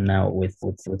traction now with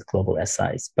global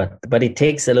SIs. But it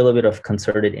takes a little bit of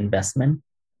concerted investment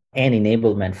and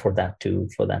enablement for that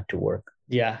to work.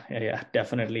 Yeah,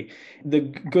 definitely. The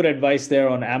good advice there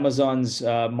on Amazon's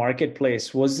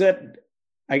marketplace was that,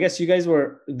 I guess you guys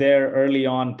were there early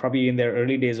on, probably in their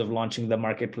early days of launching the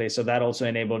marketplace. So that also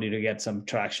enabled you to get some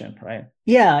traction, right?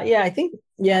 Yeah, I think,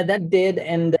 that did.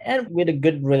 And we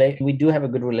had we do have a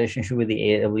good relationship with the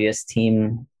AWS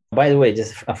team. By the way,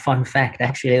 just a fun fact,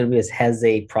 actually, AWS has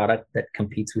a product that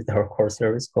competes with our core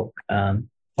service called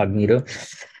Auth0.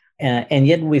 And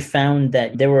yet we found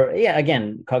that there were,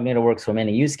 again, Auth0 works for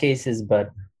many use cases, but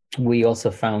we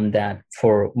also found that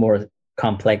for more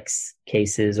complex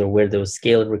cases or where those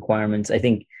scale requirements, I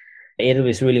think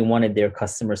AWS really wanted their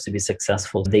customers to be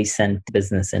successful. They sent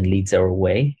business and leads our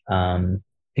way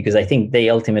because I think they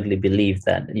ultimately believe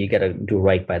that you got to do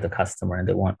right by the customer, and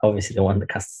they want the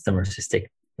customers to stick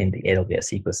in the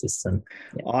AWS ecosystem.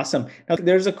 Yeah. Awesome. Now,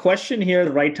 there's a question here,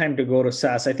 the right time to go to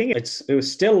SaaS. I think it was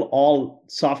still all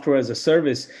software as a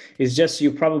service. It's just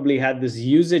you probably had this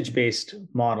usage-based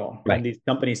model in these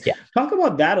companies. Yeah. Talk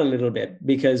about that a little bit,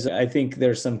 because I think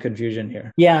there's some confusion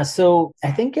here. Yeah. So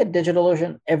I think at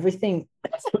DigitalOcean, everything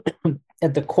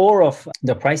at the core of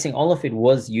the pricing, all of it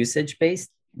was usage-based.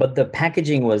 But the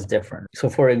packaging was different. So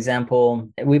for example,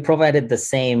 we provided the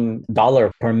same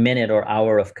dollar per minute or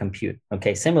hour of compute,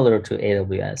 similar to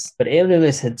AWS. But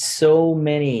AWS had so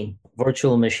many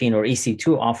virtual machine or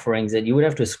EC2 offerings that you would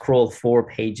have to scroll 4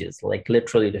 pages, like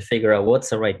literally to figure out what's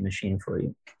the right machine for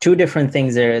you. Two different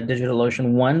things there at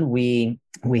DigitalOcean. One, we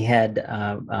had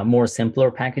a more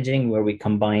simpler packaging where we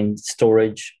combined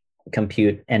storage,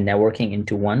 compute, and networking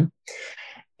into one.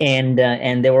 And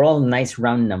they were all nice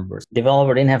round numbers.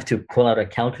 Developer didn't have to pull out a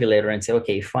calculator and say,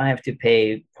 okay, if I have to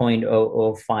pay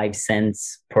 0.005 cents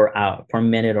per hour, per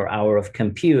minute or hour of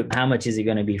compute, how much is it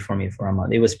going to be for me for a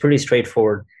month? It was pretty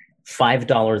straightforward.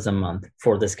 $5 a month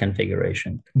for this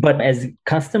configuration. But as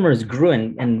customers grew,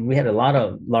 and we had a lot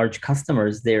of large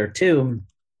customers there too,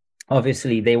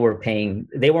 obviously they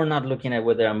were not looking at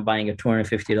whether I'm buying a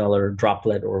 $250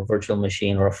 droplet or virtual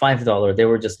machine or a $5. They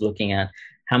were just looking at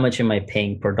how much am I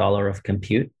paying per dollar of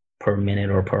compute per minute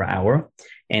or per hour?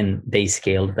 And they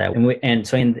scaled that. And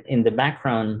so in the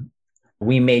background,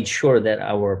 we made sure that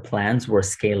our plans were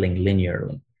scaling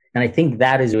linearly. And I think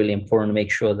that is really important to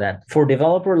make sure that for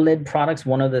developer-led products,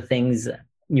 one of the things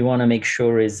you want to make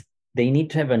sure is they need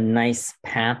to have a nice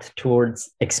path towards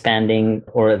expanding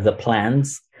or the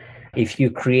plans. If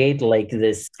you create like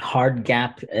this hard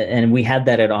gap, and we had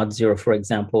that at Auth0, for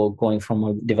example, going from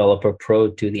a developer pro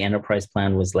to the enterprise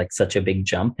plan was like such a big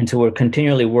jump. And so we're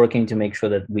continually working to make sure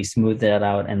that we smooth that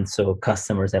out. And so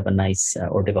customers have a nice,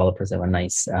 or developers have a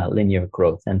nice linear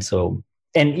growth. And so,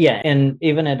 and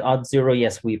even at Auth0,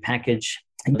 yes, we package,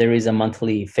 there is a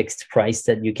monthly fixed price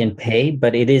that you can pay,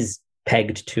 but it is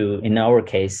pegged to, in our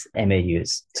case,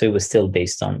 MAUs. So it was still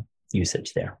based on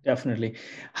usage there. Definitely.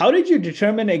 How did you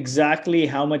determine exactly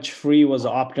how much free was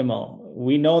optimal?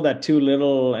 We know that too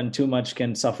little and too much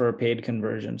can suffer a paid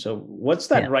conversion. So what's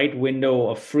that right window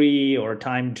of free or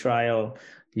time trial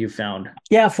you found?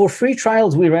 Yeah, for free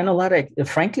trials, we ran a lot of,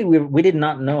 frankly, we did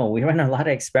not know. We ran a lot of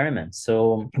experiments.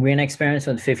 So we ran experiments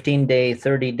with 15-day,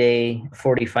 30-day,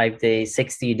 45-day,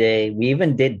 60-day. We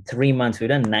even did 3 months. We've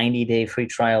done 90-day free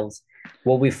trials.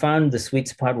 What we found the sweet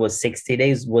spot was 60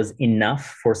 days was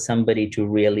enough for somebody to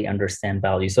really understand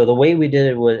value. So the way we did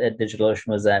it at DigitalOcean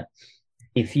was that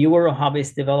if you were a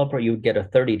hobbyist developer, you would get a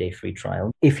 30-day free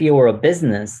trial. If you were a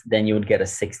business, then you would get a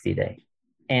 60-day.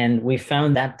 And we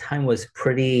found that time was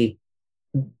pretty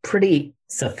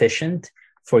sufficient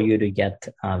for you to get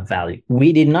value.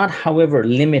 We did not, however,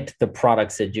 limit the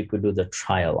products that you could do the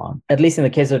trial on. At least in the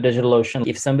case of DigitalOcean,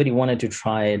 if somebody wanted to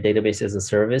try a database as a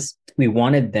service, we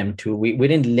wanted them to. We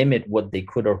didn't limit what they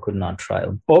could or could not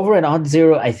trial. Over at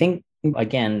Auth0, I think,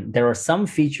 again, there are some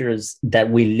features that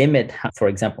we limit. For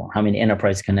example, how many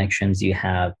enterprise connections you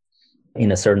have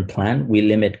in a certain plan. We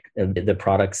limit the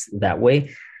products that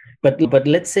way. But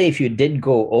let's say if you did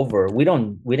go over, we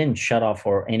didn't shut off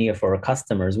any of our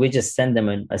customers. We just send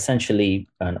them essentially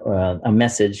a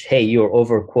message. Hey, you're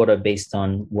over quota based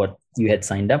on what you had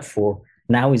signed up for.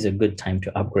 Now is a good time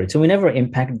to upgrade. So we never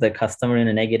impacted the customer in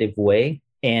a negative way,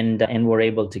 and we're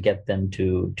able to get them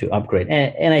to upgrade.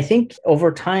 And I think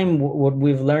over time, what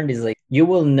we've learned is like you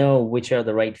will know which are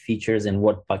the right features and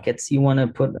what buckets you want to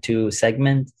put to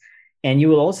segment. And you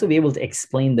will also be able to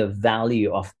explain the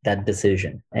value of that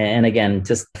decision. And again,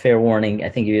 just fair warning, I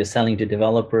think if you're selling to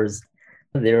developers,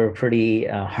 they're a pretty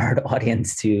hard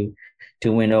audience to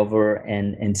win over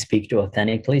and speak to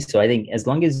authentically. So I think as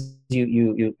long as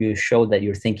you show that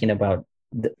you're thinking about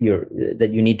that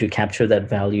you need to capture that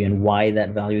value and why that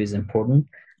value is important,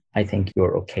 I think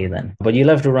you're okay then. But you'll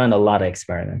have to run a lot of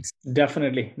experiments.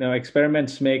 Definitely. No,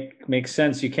 experiments make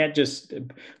sense. You can't just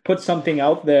put something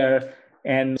out there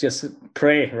and just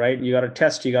pray, right? You got to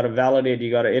test, you got to validate,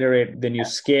 you got to iterate, then you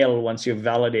scale once you've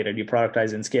validated, you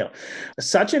productize and scale.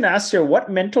 Sachin asks here, what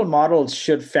mental models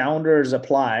should founders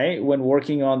apply when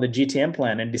working on the GTM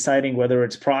plan and deciding whether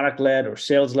it's product-led or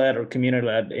sales-led or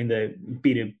community-led in the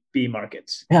B2B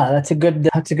markets? Yeah, that's a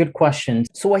good question.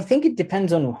 So I think it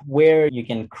depends on where you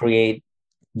can create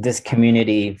this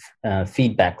community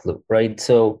feedback loop, right?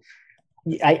 So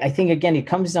I think, again, it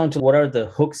comes down to what are the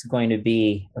hooks going to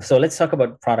be. So let's talk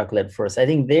about product-led first. I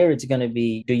think there it's going to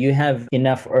be, do you have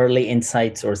enough early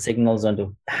insights or signals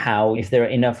onto how, if there are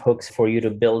enough hooks for you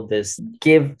to build this,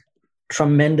 give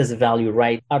tremendous value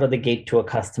right out of the gate to a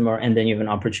customer, and then you have an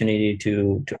opportunity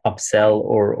to upsell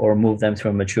or move them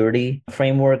through a maturity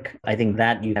framework. I think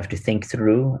that you have to think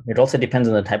through. It also depends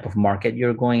on the type of market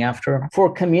you're going after.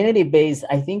 For community-based,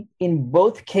 I think in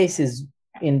both cases,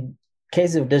 in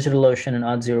case of DigitalOcean and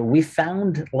Auth0, we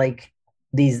found like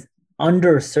these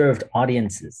underserved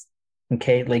audiences.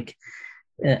 Okay, like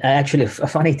actually a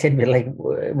funny tidbit, like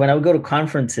when I would go to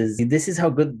conferences, this is how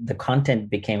good the content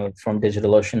became from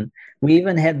DigitalOcean. We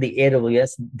even had the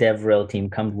AWS DevRel team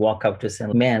come walk up to us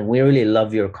and, man, we really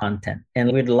love your content.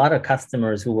 And we had a lot of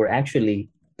customers who were actually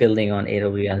building on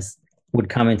AWS would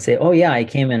come and say, oh yeah, I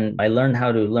came and I learned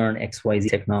how to learn XYZ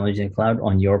technology in cloud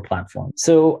on your platform.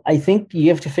 So I think you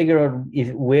have to figure out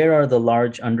where are the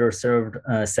large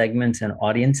underserved segments and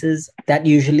audiences. That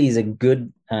usually is a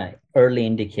good early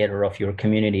indicator of your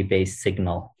community-based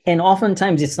signal. And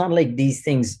oftentimes it's not like these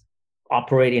things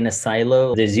operate in a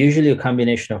silo. There's usually a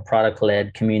combination of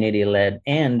product-led, community-led,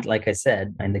 and like I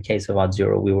said, in the case of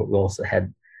Auth0, we also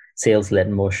had sales-led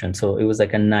motion. So it was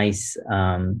like a nice,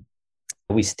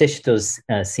 we stitched those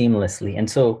seamlessly.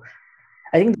 And so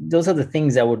I think those are the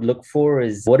things I would look for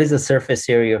is what is the surface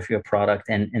area of your product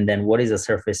and then what is the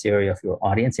surface area of your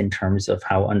audience in terms of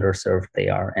how underserved they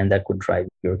are. And that could drive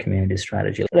your community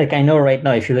strategy. Like I know right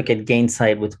now, if you look at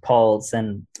Gainsight with Pulse,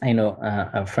 and I know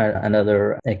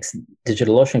another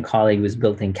ex-DigitalOcean colleague who's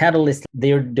building Catalyst,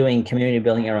 they're doing community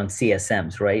building around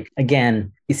CSMs, right?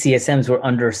 Again, the CSMs were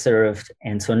underserved.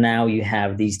 And so now you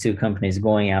have these two companies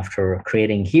going after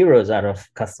creating heroes out of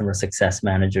customer success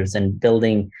managers and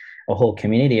building a whole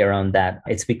community around that.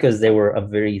 It's because they were a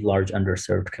very large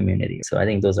underserved community. So I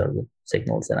think those are the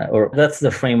signals that's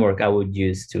the framework I would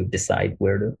use to decide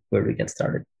where to get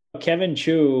started. Kevin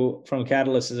Chu from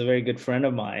Catalyst is a very good friend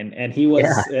of mine, and he was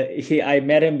I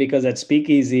met him because at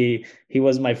Speakeasy he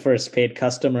was my first paid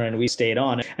customer, and we stayed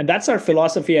on. And that's our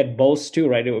philosophy at Boast too,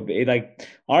 right? It would be like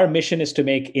our mission is to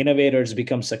make innovators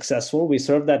become successful. We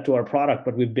serve that to our product,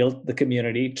 but we built the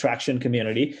community, traction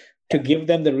community, to give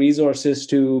them the resources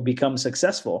to become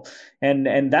successful.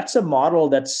 And that's a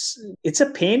model it's a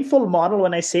painful model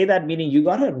when I say that, meaning you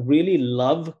got to really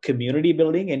love community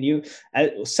building,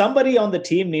 and somebody on the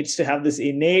team needs to have this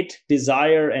innate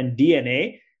desire and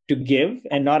DNA to give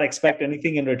and not expect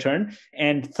anything in return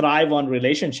and thrive on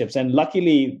relationships. And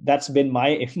luckily that's been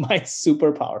my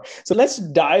superpower. So let's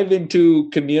dive into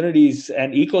communities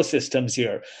and ecosystems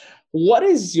here. What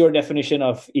is your definition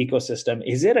of ecosystem?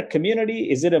 Is it a community?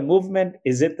 Is it a movement?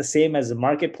 Is it the same as a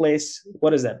marketplace? What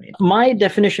does that mean? My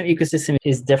definition of ecosystem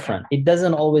is different. It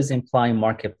doesn't always imply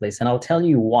marketplace. And I'll tell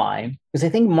you why. Because I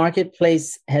think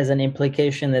marketplace has an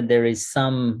implication that there is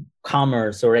some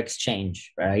commerce or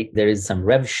exchange, right? There is some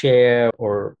rev share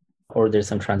or there's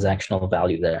some transactional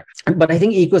value there. But I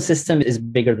think ecosystem is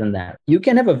bigger than that. You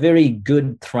can have a very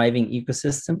good, thriving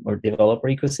ecosystem or developer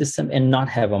ecosystem and not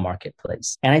have a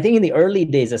marketplace. And I think in the early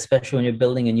days, especially when you're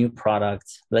building a new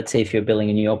product, let's say if you're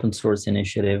building a new open source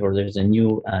initiative or there's a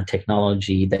new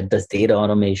technology that does data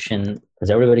automation, because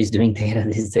everybody's doing data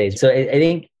these days. So I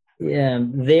think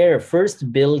there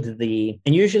first build and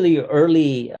usually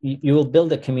early, you will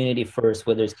build a community first,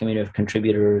 whether it's community of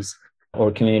contributors or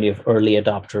community of early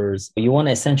adopters. You want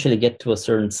to essentially get to a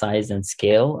certain size and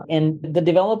scale. And the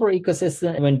developer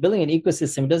ecosystem, when building an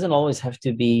ecosystem, it doesn't always have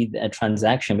to be a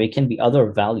transaction, but it can be other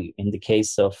value. In the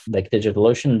case of like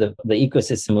DigitalOcean, the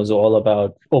ecosystem was all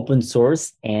about open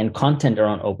source and content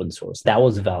around open source. That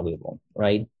was valuable,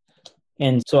 right?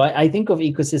 And so I think of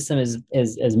ecosystem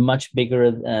as much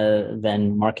bigger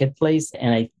than marketplace.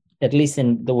 And at least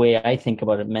in the way I think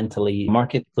about it mentally,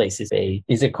 marketplace is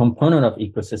a component of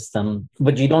ecosystem,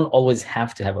 but you don't always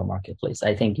have to have a marketplace.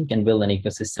 I think you can build an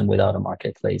ecosystem without a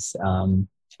marketplace.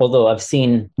 Although I've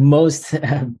seen most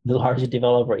large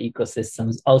developer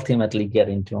ecosystems ultimately get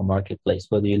into a marketplace,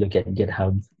 whether you look at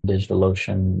GitHub,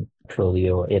 DigitalOcean,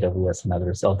 Twilio, AWS, and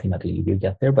others, ultimately you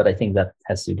get there. But I think that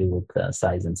has to do with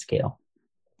size and scale.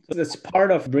 So it's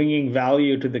part of bringing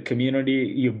value to the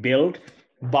community you build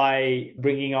by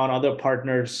bringing on other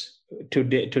partners to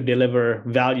deliver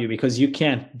value, because you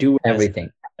can't do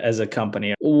everything as a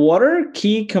company. What are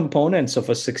key components of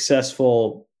a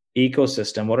successful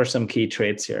ecosystem? What are some key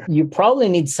traits here? You probably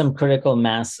need some critical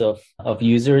mass of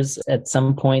users at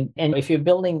some point. And if you're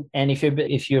building, and if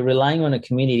you're relying on a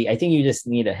community, I think you just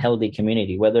need a healthy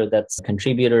community, whether that's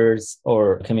contributors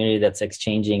or a community that's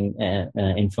exchanging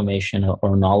information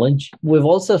or knowledge. We've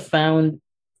also found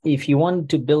if you want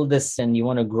to build this and you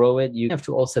want to grow it, you have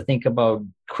to also think about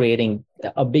creating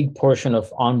a big portion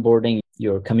of onboarding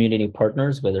your community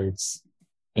partners, whether it's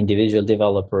individual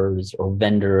developers or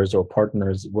vendors or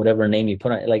partners, whatever name you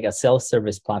put on, like a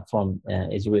self-service platform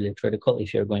is really critical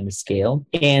if you're going to scale.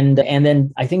 And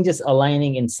then I think just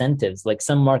aligning incentives, like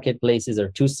some marketplaces are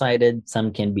two-sided,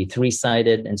 some can be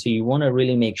three-sided. And so you want to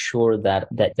really make sure that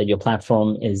your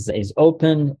platform is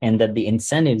open and that the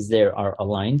incentives there are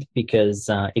aligned, because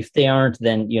if they aren't,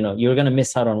 then you're going to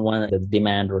miss out on one, the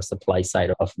demand or supply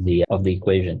side of the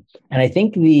equation. And I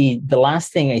think the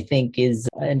last thing I think is,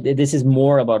 and this is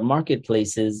more about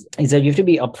marketplaces, is that you have to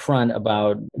be upfront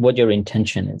about what your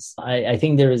intention is. I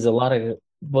think there is a lot of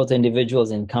both individuals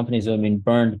and companies who have been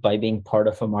burned by being part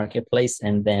of a marketplace,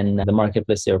 and then the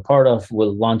marketplace they're part of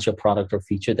will launch a product or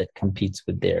feature that competes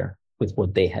with their with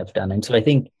what they have done. And so I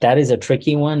think that is a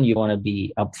tricky one. You want to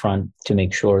be upfront to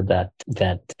make sure that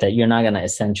you're not going to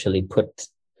essentially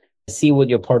see what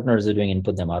your partners are doing and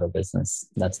put them out of business.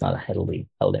 That's not a healthy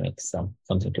mix. So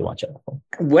something to watch out for.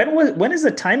 When is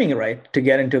the timing right to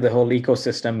get into the whole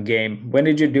ecosystem game? When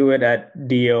did you do it at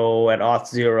DO, at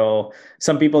Auth0?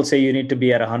 Some people say you need to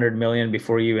be at 100 million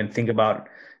before you even think about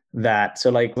that. So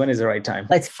like, when is the right time?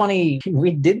 It's funny.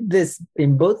 We did this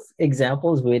in both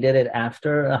examples. We did it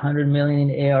after 100 million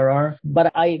in ARR,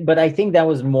 but I think that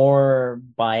was more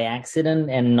by accident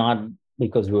and not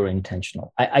because we were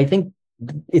intentional. I think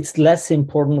it's less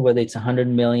important whether it's 100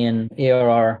 million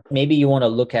ARR. Maybe you want to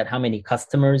look at how many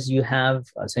customers you have.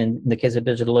 So in the case of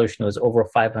DigitalOcean, it was over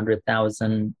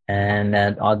 500,000, and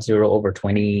at Auth0 over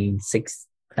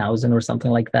 26,000 or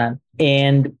something like that.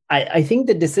 And I think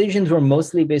the decisions were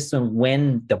mostly based on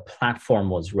when the platform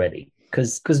was ready.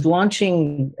 Because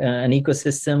launching an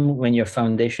ecosystem when your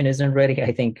foundation isn't ready,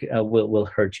 I think will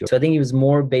hurt you. So I think it was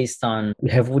more based on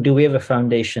do we have a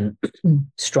foundation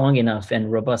strong enough and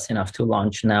robust enough to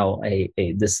launch now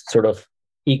this sort of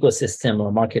ecosystem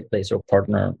or marketplace or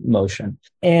partner motion.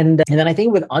 And then I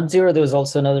think with Auth0 there was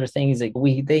also another thing is like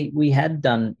we had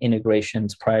done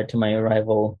integrations prior to my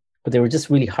arrival, but they were just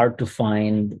really hard to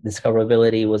find.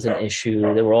 Discoverability was an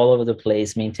issue. They were all over the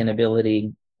place.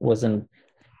 Maintainability wasn't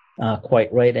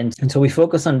quite right. And so we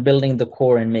focus on building the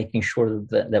core and making sure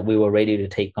that we were ready to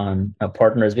take on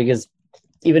partners, because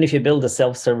even if you build a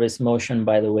self-service motion,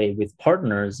 by the way, with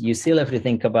partners, you still have to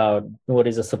think about what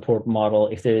is a support model.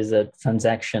 If there is a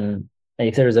transaction,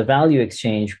 if there is a value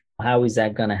exchange, how is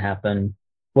that going to happen?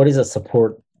 What is a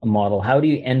support model? How do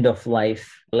you end of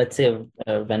life? Let's say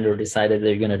a vendor decided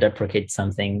they're going to deprecate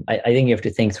something. I think you have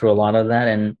to think through a lot of that.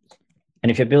 And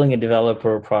if you're building a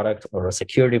developer product or a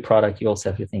security product, you also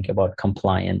have to think about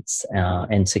compliance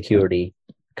and security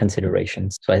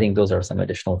considerations. So I think those are some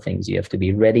additional things you have to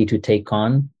be ready to take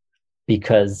on,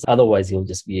 because otherwise you'll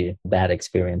just be a bad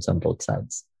experience on both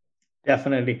sides.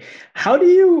 Definitely. How do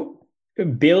you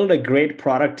build a great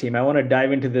product team? I want to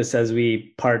dive into this as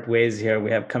we part ways here.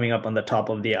 We have coming up on the top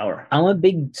of the hour. I'm a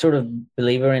big sort of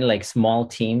believer in like small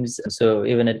teams. So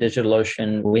even at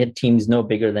DigitalOcean, we had teams no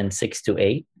bigger than 6 to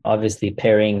 8, obviously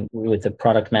pairing with a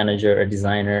product manager, a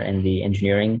designer, and the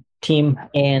engineering team.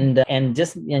 And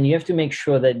you have to make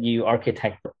sure that you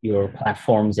architect your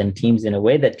platforms and teams in a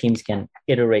way that teams can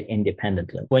iterate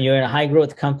independently. When you're in a high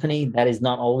growth company, that is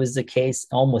not always the case.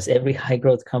 Almost every high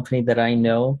growth company that I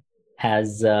know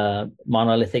has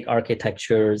monolithic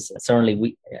architectures.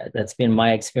 Certainly, that's been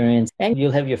my experience. And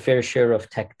you'll have your fair share of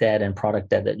tech debt and product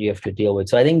debt that you have to deal with.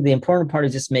 So I think the important part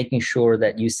is just making sure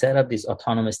that you set up these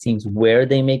autonomous teams where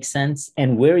they make sense,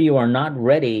 and where you are not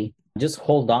ready, just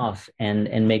hold off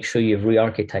and make sure you've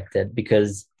re-architected,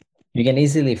 because you can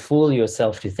easily fool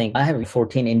yourself to think, I have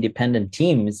 14 independent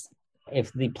teams.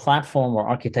 If the platform or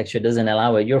architecture doesn't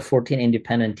allow it, your 14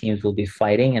 independent teams will be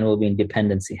fighting and will be in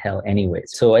dependency hell anyway.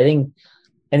 So I think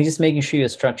just making sure you're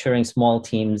structuring small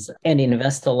teams and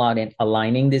invest a lot in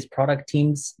aligning these product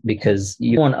teams, because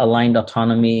you want aligned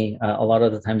autonomy. A lot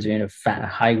of the times you're in a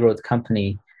high growth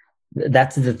company,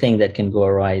 that's the thing that can go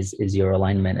awry is your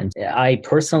alignment. And I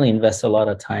personally invest a lot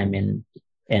of time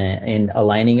in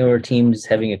aligning your teams,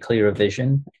 having a clearer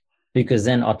vision, because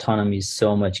then autonomy is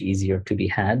so much easier to be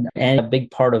had. And a big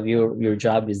part of your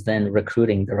job is then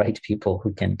recruiting the right people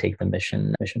who can take the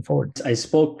mission forward.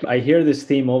 I hear this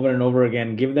theme over and over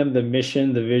again. Give them the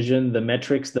mission, the vision, the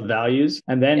metrics, the values,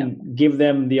 and then give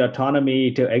them the autonomy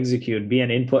to execute. Be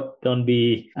an input, don't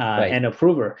be an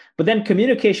approver. But then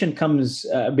communication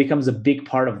becomes a big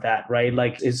part of that, right?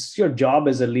 Like, it's your job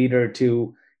as a leader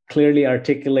to clearly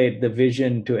articulate the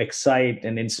vision, to excite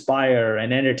and inspire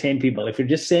and entertain people. If you're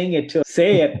just saying it to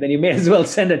say it, then you may as well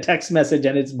send a text message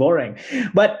and it's boring.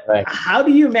 But how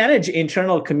do you manage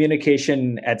internal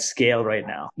communication at scale right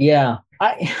now? Yeah.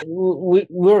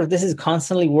 This is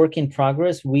constantly work in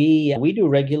progress. We do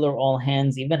regular all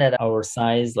hands, even at our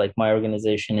size. Like my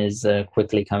organization is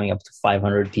quickly coming up to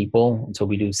 500 people. So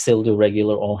we still do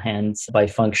regular all hands by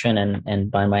function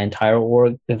and by my entire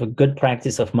org. We have a good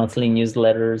practice of monthly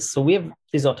newsletters. So we have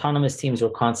these autonomous teams who are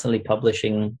constantly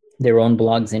publishing their own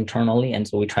blogs internally. And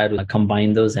so we try to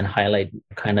combine those and highlight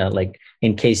kind of like,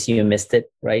 in case you missed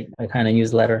it, right? A kind of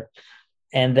newsletter.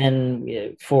 And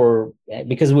then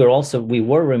because we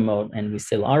were remote and we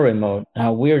still are remote,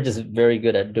 we're just very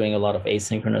good at doing a lot of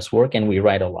asynchronous work, and we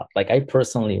write a lot. Like I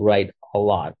personally write a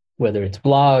lot, whether it's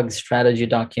blogs, strategy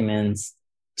documents,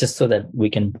 just so that we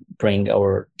can bring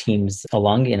our teams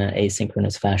along in an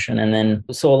asynchronous fashion. And then,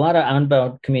 so a lot of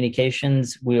outbound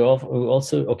communications. We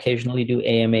also occasionally do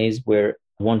AMAs where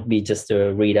won't be just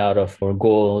a readout of our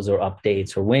goals or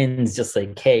updates or wins, just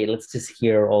like, hey, let's just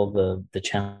hear all the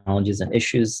challenges and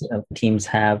issues teams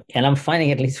have. And I'm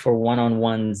finding, at least for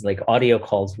one-on-ones, like audio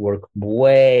calls work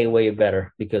way, way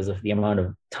better because of the amount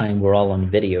of time we're all on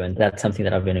video. And that's something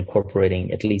that I've been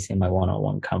incorporating, at least in my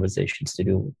one-on-one conversations, to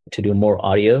do more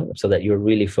audio, so that you're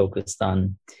really focused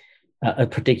on a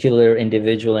particular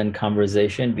individual and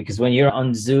conversation. Because when you're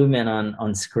on Zoom and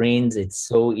on screens, it's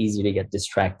so easy to get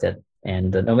distracted.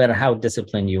 And no matter how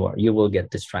disciplined you are, you will get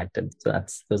distracted. So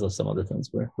those are some of the things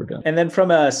we're doing. And then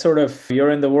from a sort of,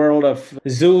 you're in the world of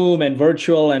Zoom and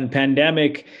virtual and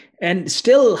pandemic and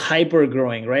still hyper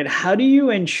growing, right? How do you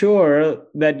ensure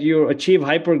that you achieve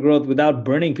hyper growth without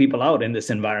burning people out in this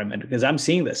environment? Because I'm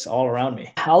seeing this all around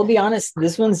me. I'll be honest,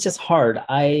 this one's just hard.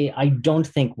 I don't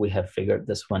think we have figured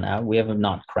this one out. We have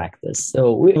not cracked this.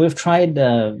 So we've tried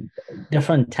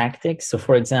different tactics. So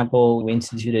for example, we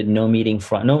instituted no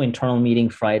internal meeting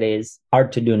Fridays.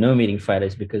 Hard to do no meeting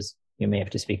Fridays because you may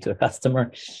have to speak to a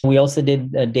customer. We also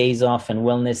did days off and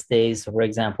wellness days. So for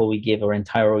example, we gave our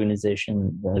entire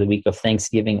organization the week of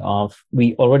Thanksgiving off.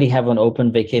 We already have an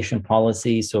open vacation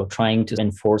policy, so trying to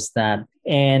enforce that.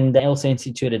 And I also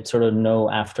instituted sort of no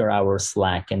after hours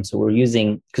Slack. And so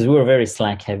because we were very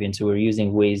Slack heavy, and so we're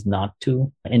using ways not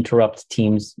to interrupt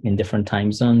teams in different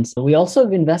time zones. We also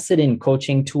have invested in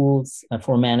coaching tools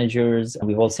for managers.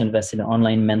 We've also invested in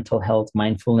online mental health,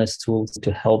 mindfulness tools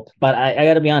to help. But I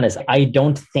got to be honest, I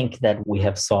don't think that we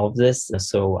have solved this.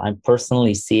 So I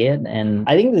personally see it. And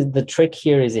I think the trick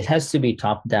here is it has to be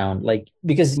top down,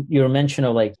 because your mention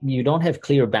of you don't have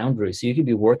clear boundaries. So you could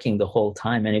be working the whole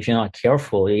time. And if you're not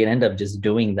careful, you can end up just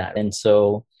doing that. And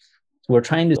so we're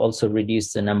trying to also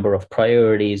reduce the number of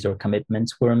priorities or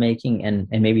commitments we're making. And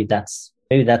maybe that's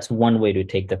one way to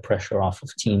take the pressure off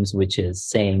of teams, which is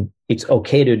saying it's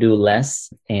okay to do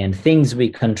less, and things we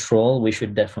control, we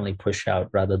should definitely push out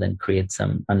rather than create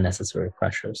some unnecessary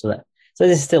pressure. So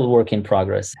this is still work in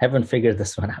progress. Haven't figured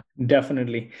this one out.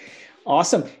 Definitely.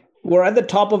 Awesome. We're at the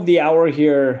top of the hour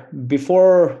here.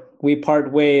 Before we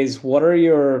part ways, what are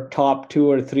your top 2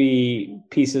 or 3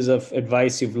 pieces of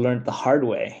advice you've learned the hard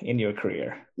way in your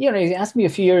career? You asked me a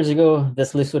few years ago,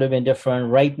 this list would have been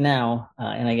different. Right now,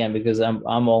 and again, because I'm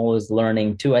always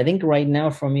learning too, I think right now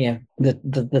for me,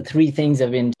 the 3 things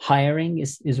have been hiring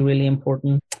is really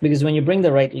important, because when you bring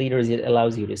the right leaders, it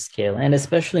allows you to scale. And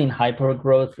especially in hyper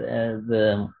growth,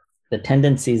 the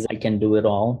tendency is I can do it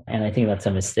all. And I think that's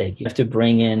a mistake. You have to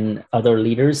bring in other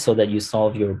leaders so that you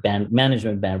solve your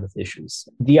management bandwidth issues.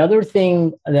 The other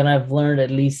thing that I've learned,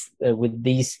 at least with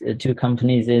these 2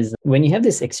 companies, is when you have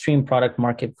this extreme product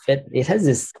market fit, it has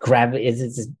this gravity,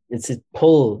 it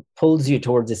pulls you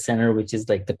towards the center, which is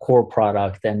like the core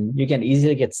product. And you can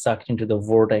easily get sucked into the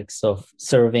vortex of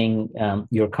serving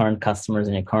your current customers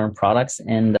and your current products.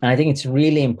 And I think it's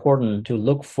really important to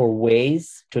look for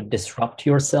ways to disrupt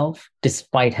yourself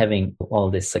despite having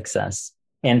all this success.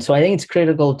 And so I think it's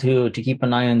critical to keep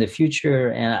an eye on the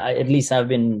future. And at least I've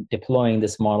been deploying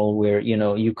this model where,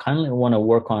 you kind of want to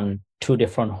work on 2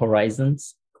 different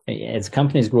horizons. As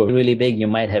companies grow really big, you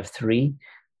might have 3.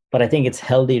 But I think it's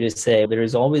healthy to say there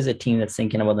is always a team that's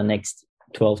thinking about the next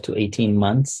 12 to 18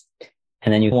 months.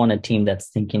 And then you want a team that's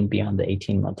thinking beyond the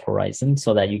 18-month horizon,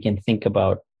 so that you can think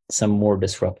about some more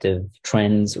disruptive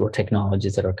trends or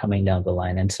technologies that are coming down the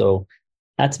line. And so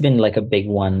that's been like a big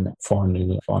one for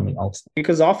me also.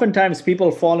 Because oftentimes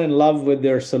people fall in love with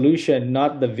their solution,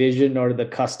 not the vision or the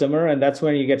customer. And that's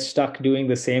when you get stuck doing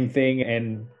the same thing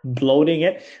and bloating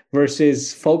it,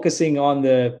 versus focusing on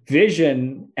the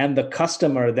vision and the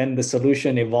customer. Then the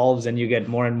solution evolves and you get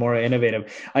more and more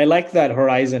innovative. I like that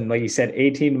horizon, like you said,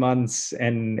 18 months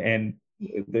and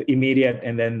the immediate,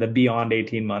 and then the beyond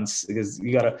 18 months, because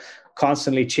you got to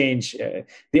constantly change.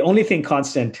 The only thing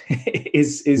constant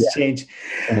is change.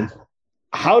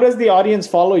 How does the audience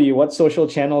follow you? What social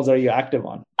channels are you active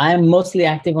on? I'm mostly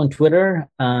active on Twitter,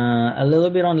 a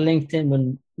little bit on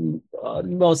LinkedIn, but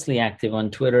mostly active on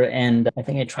Twitter. And I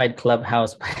think I tried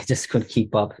Clubhouse, but I just couldn't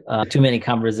keep up. Too many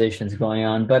conversations going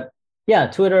on. But yeah,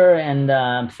 Twitter, and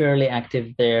I'm fairly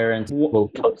active there, and we'll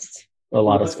post a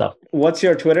lot of stuff. What's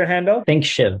your Twitter handle? Think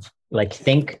Shiv, like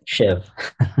Think Shiv.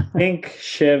 Think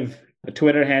Shiv,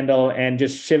 Twitter handle, and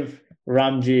just Shiv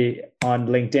Ramji on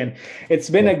LinkedIn. It's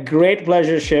been a great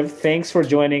pleasure, Shiv. Thanks for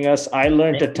joining us. I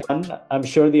learned a ton. I'm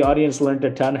sure the audience learned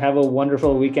a ton. Have a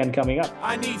wonderful weekend coming up.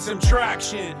 I need some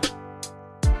traction.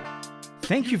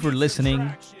 Thank you for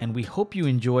listening, and we hope you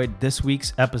enjoyed this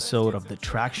week's episode of the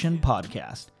Traction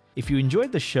Podcast. If you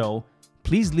enjoyed the show,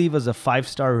 please leave us a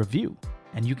 5-star review.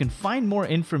 And you can find more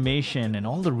information and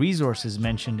all the resources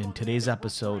mentioned in today's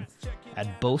episode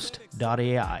at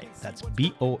boast.ai. That's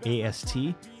BOAST.ai/blog.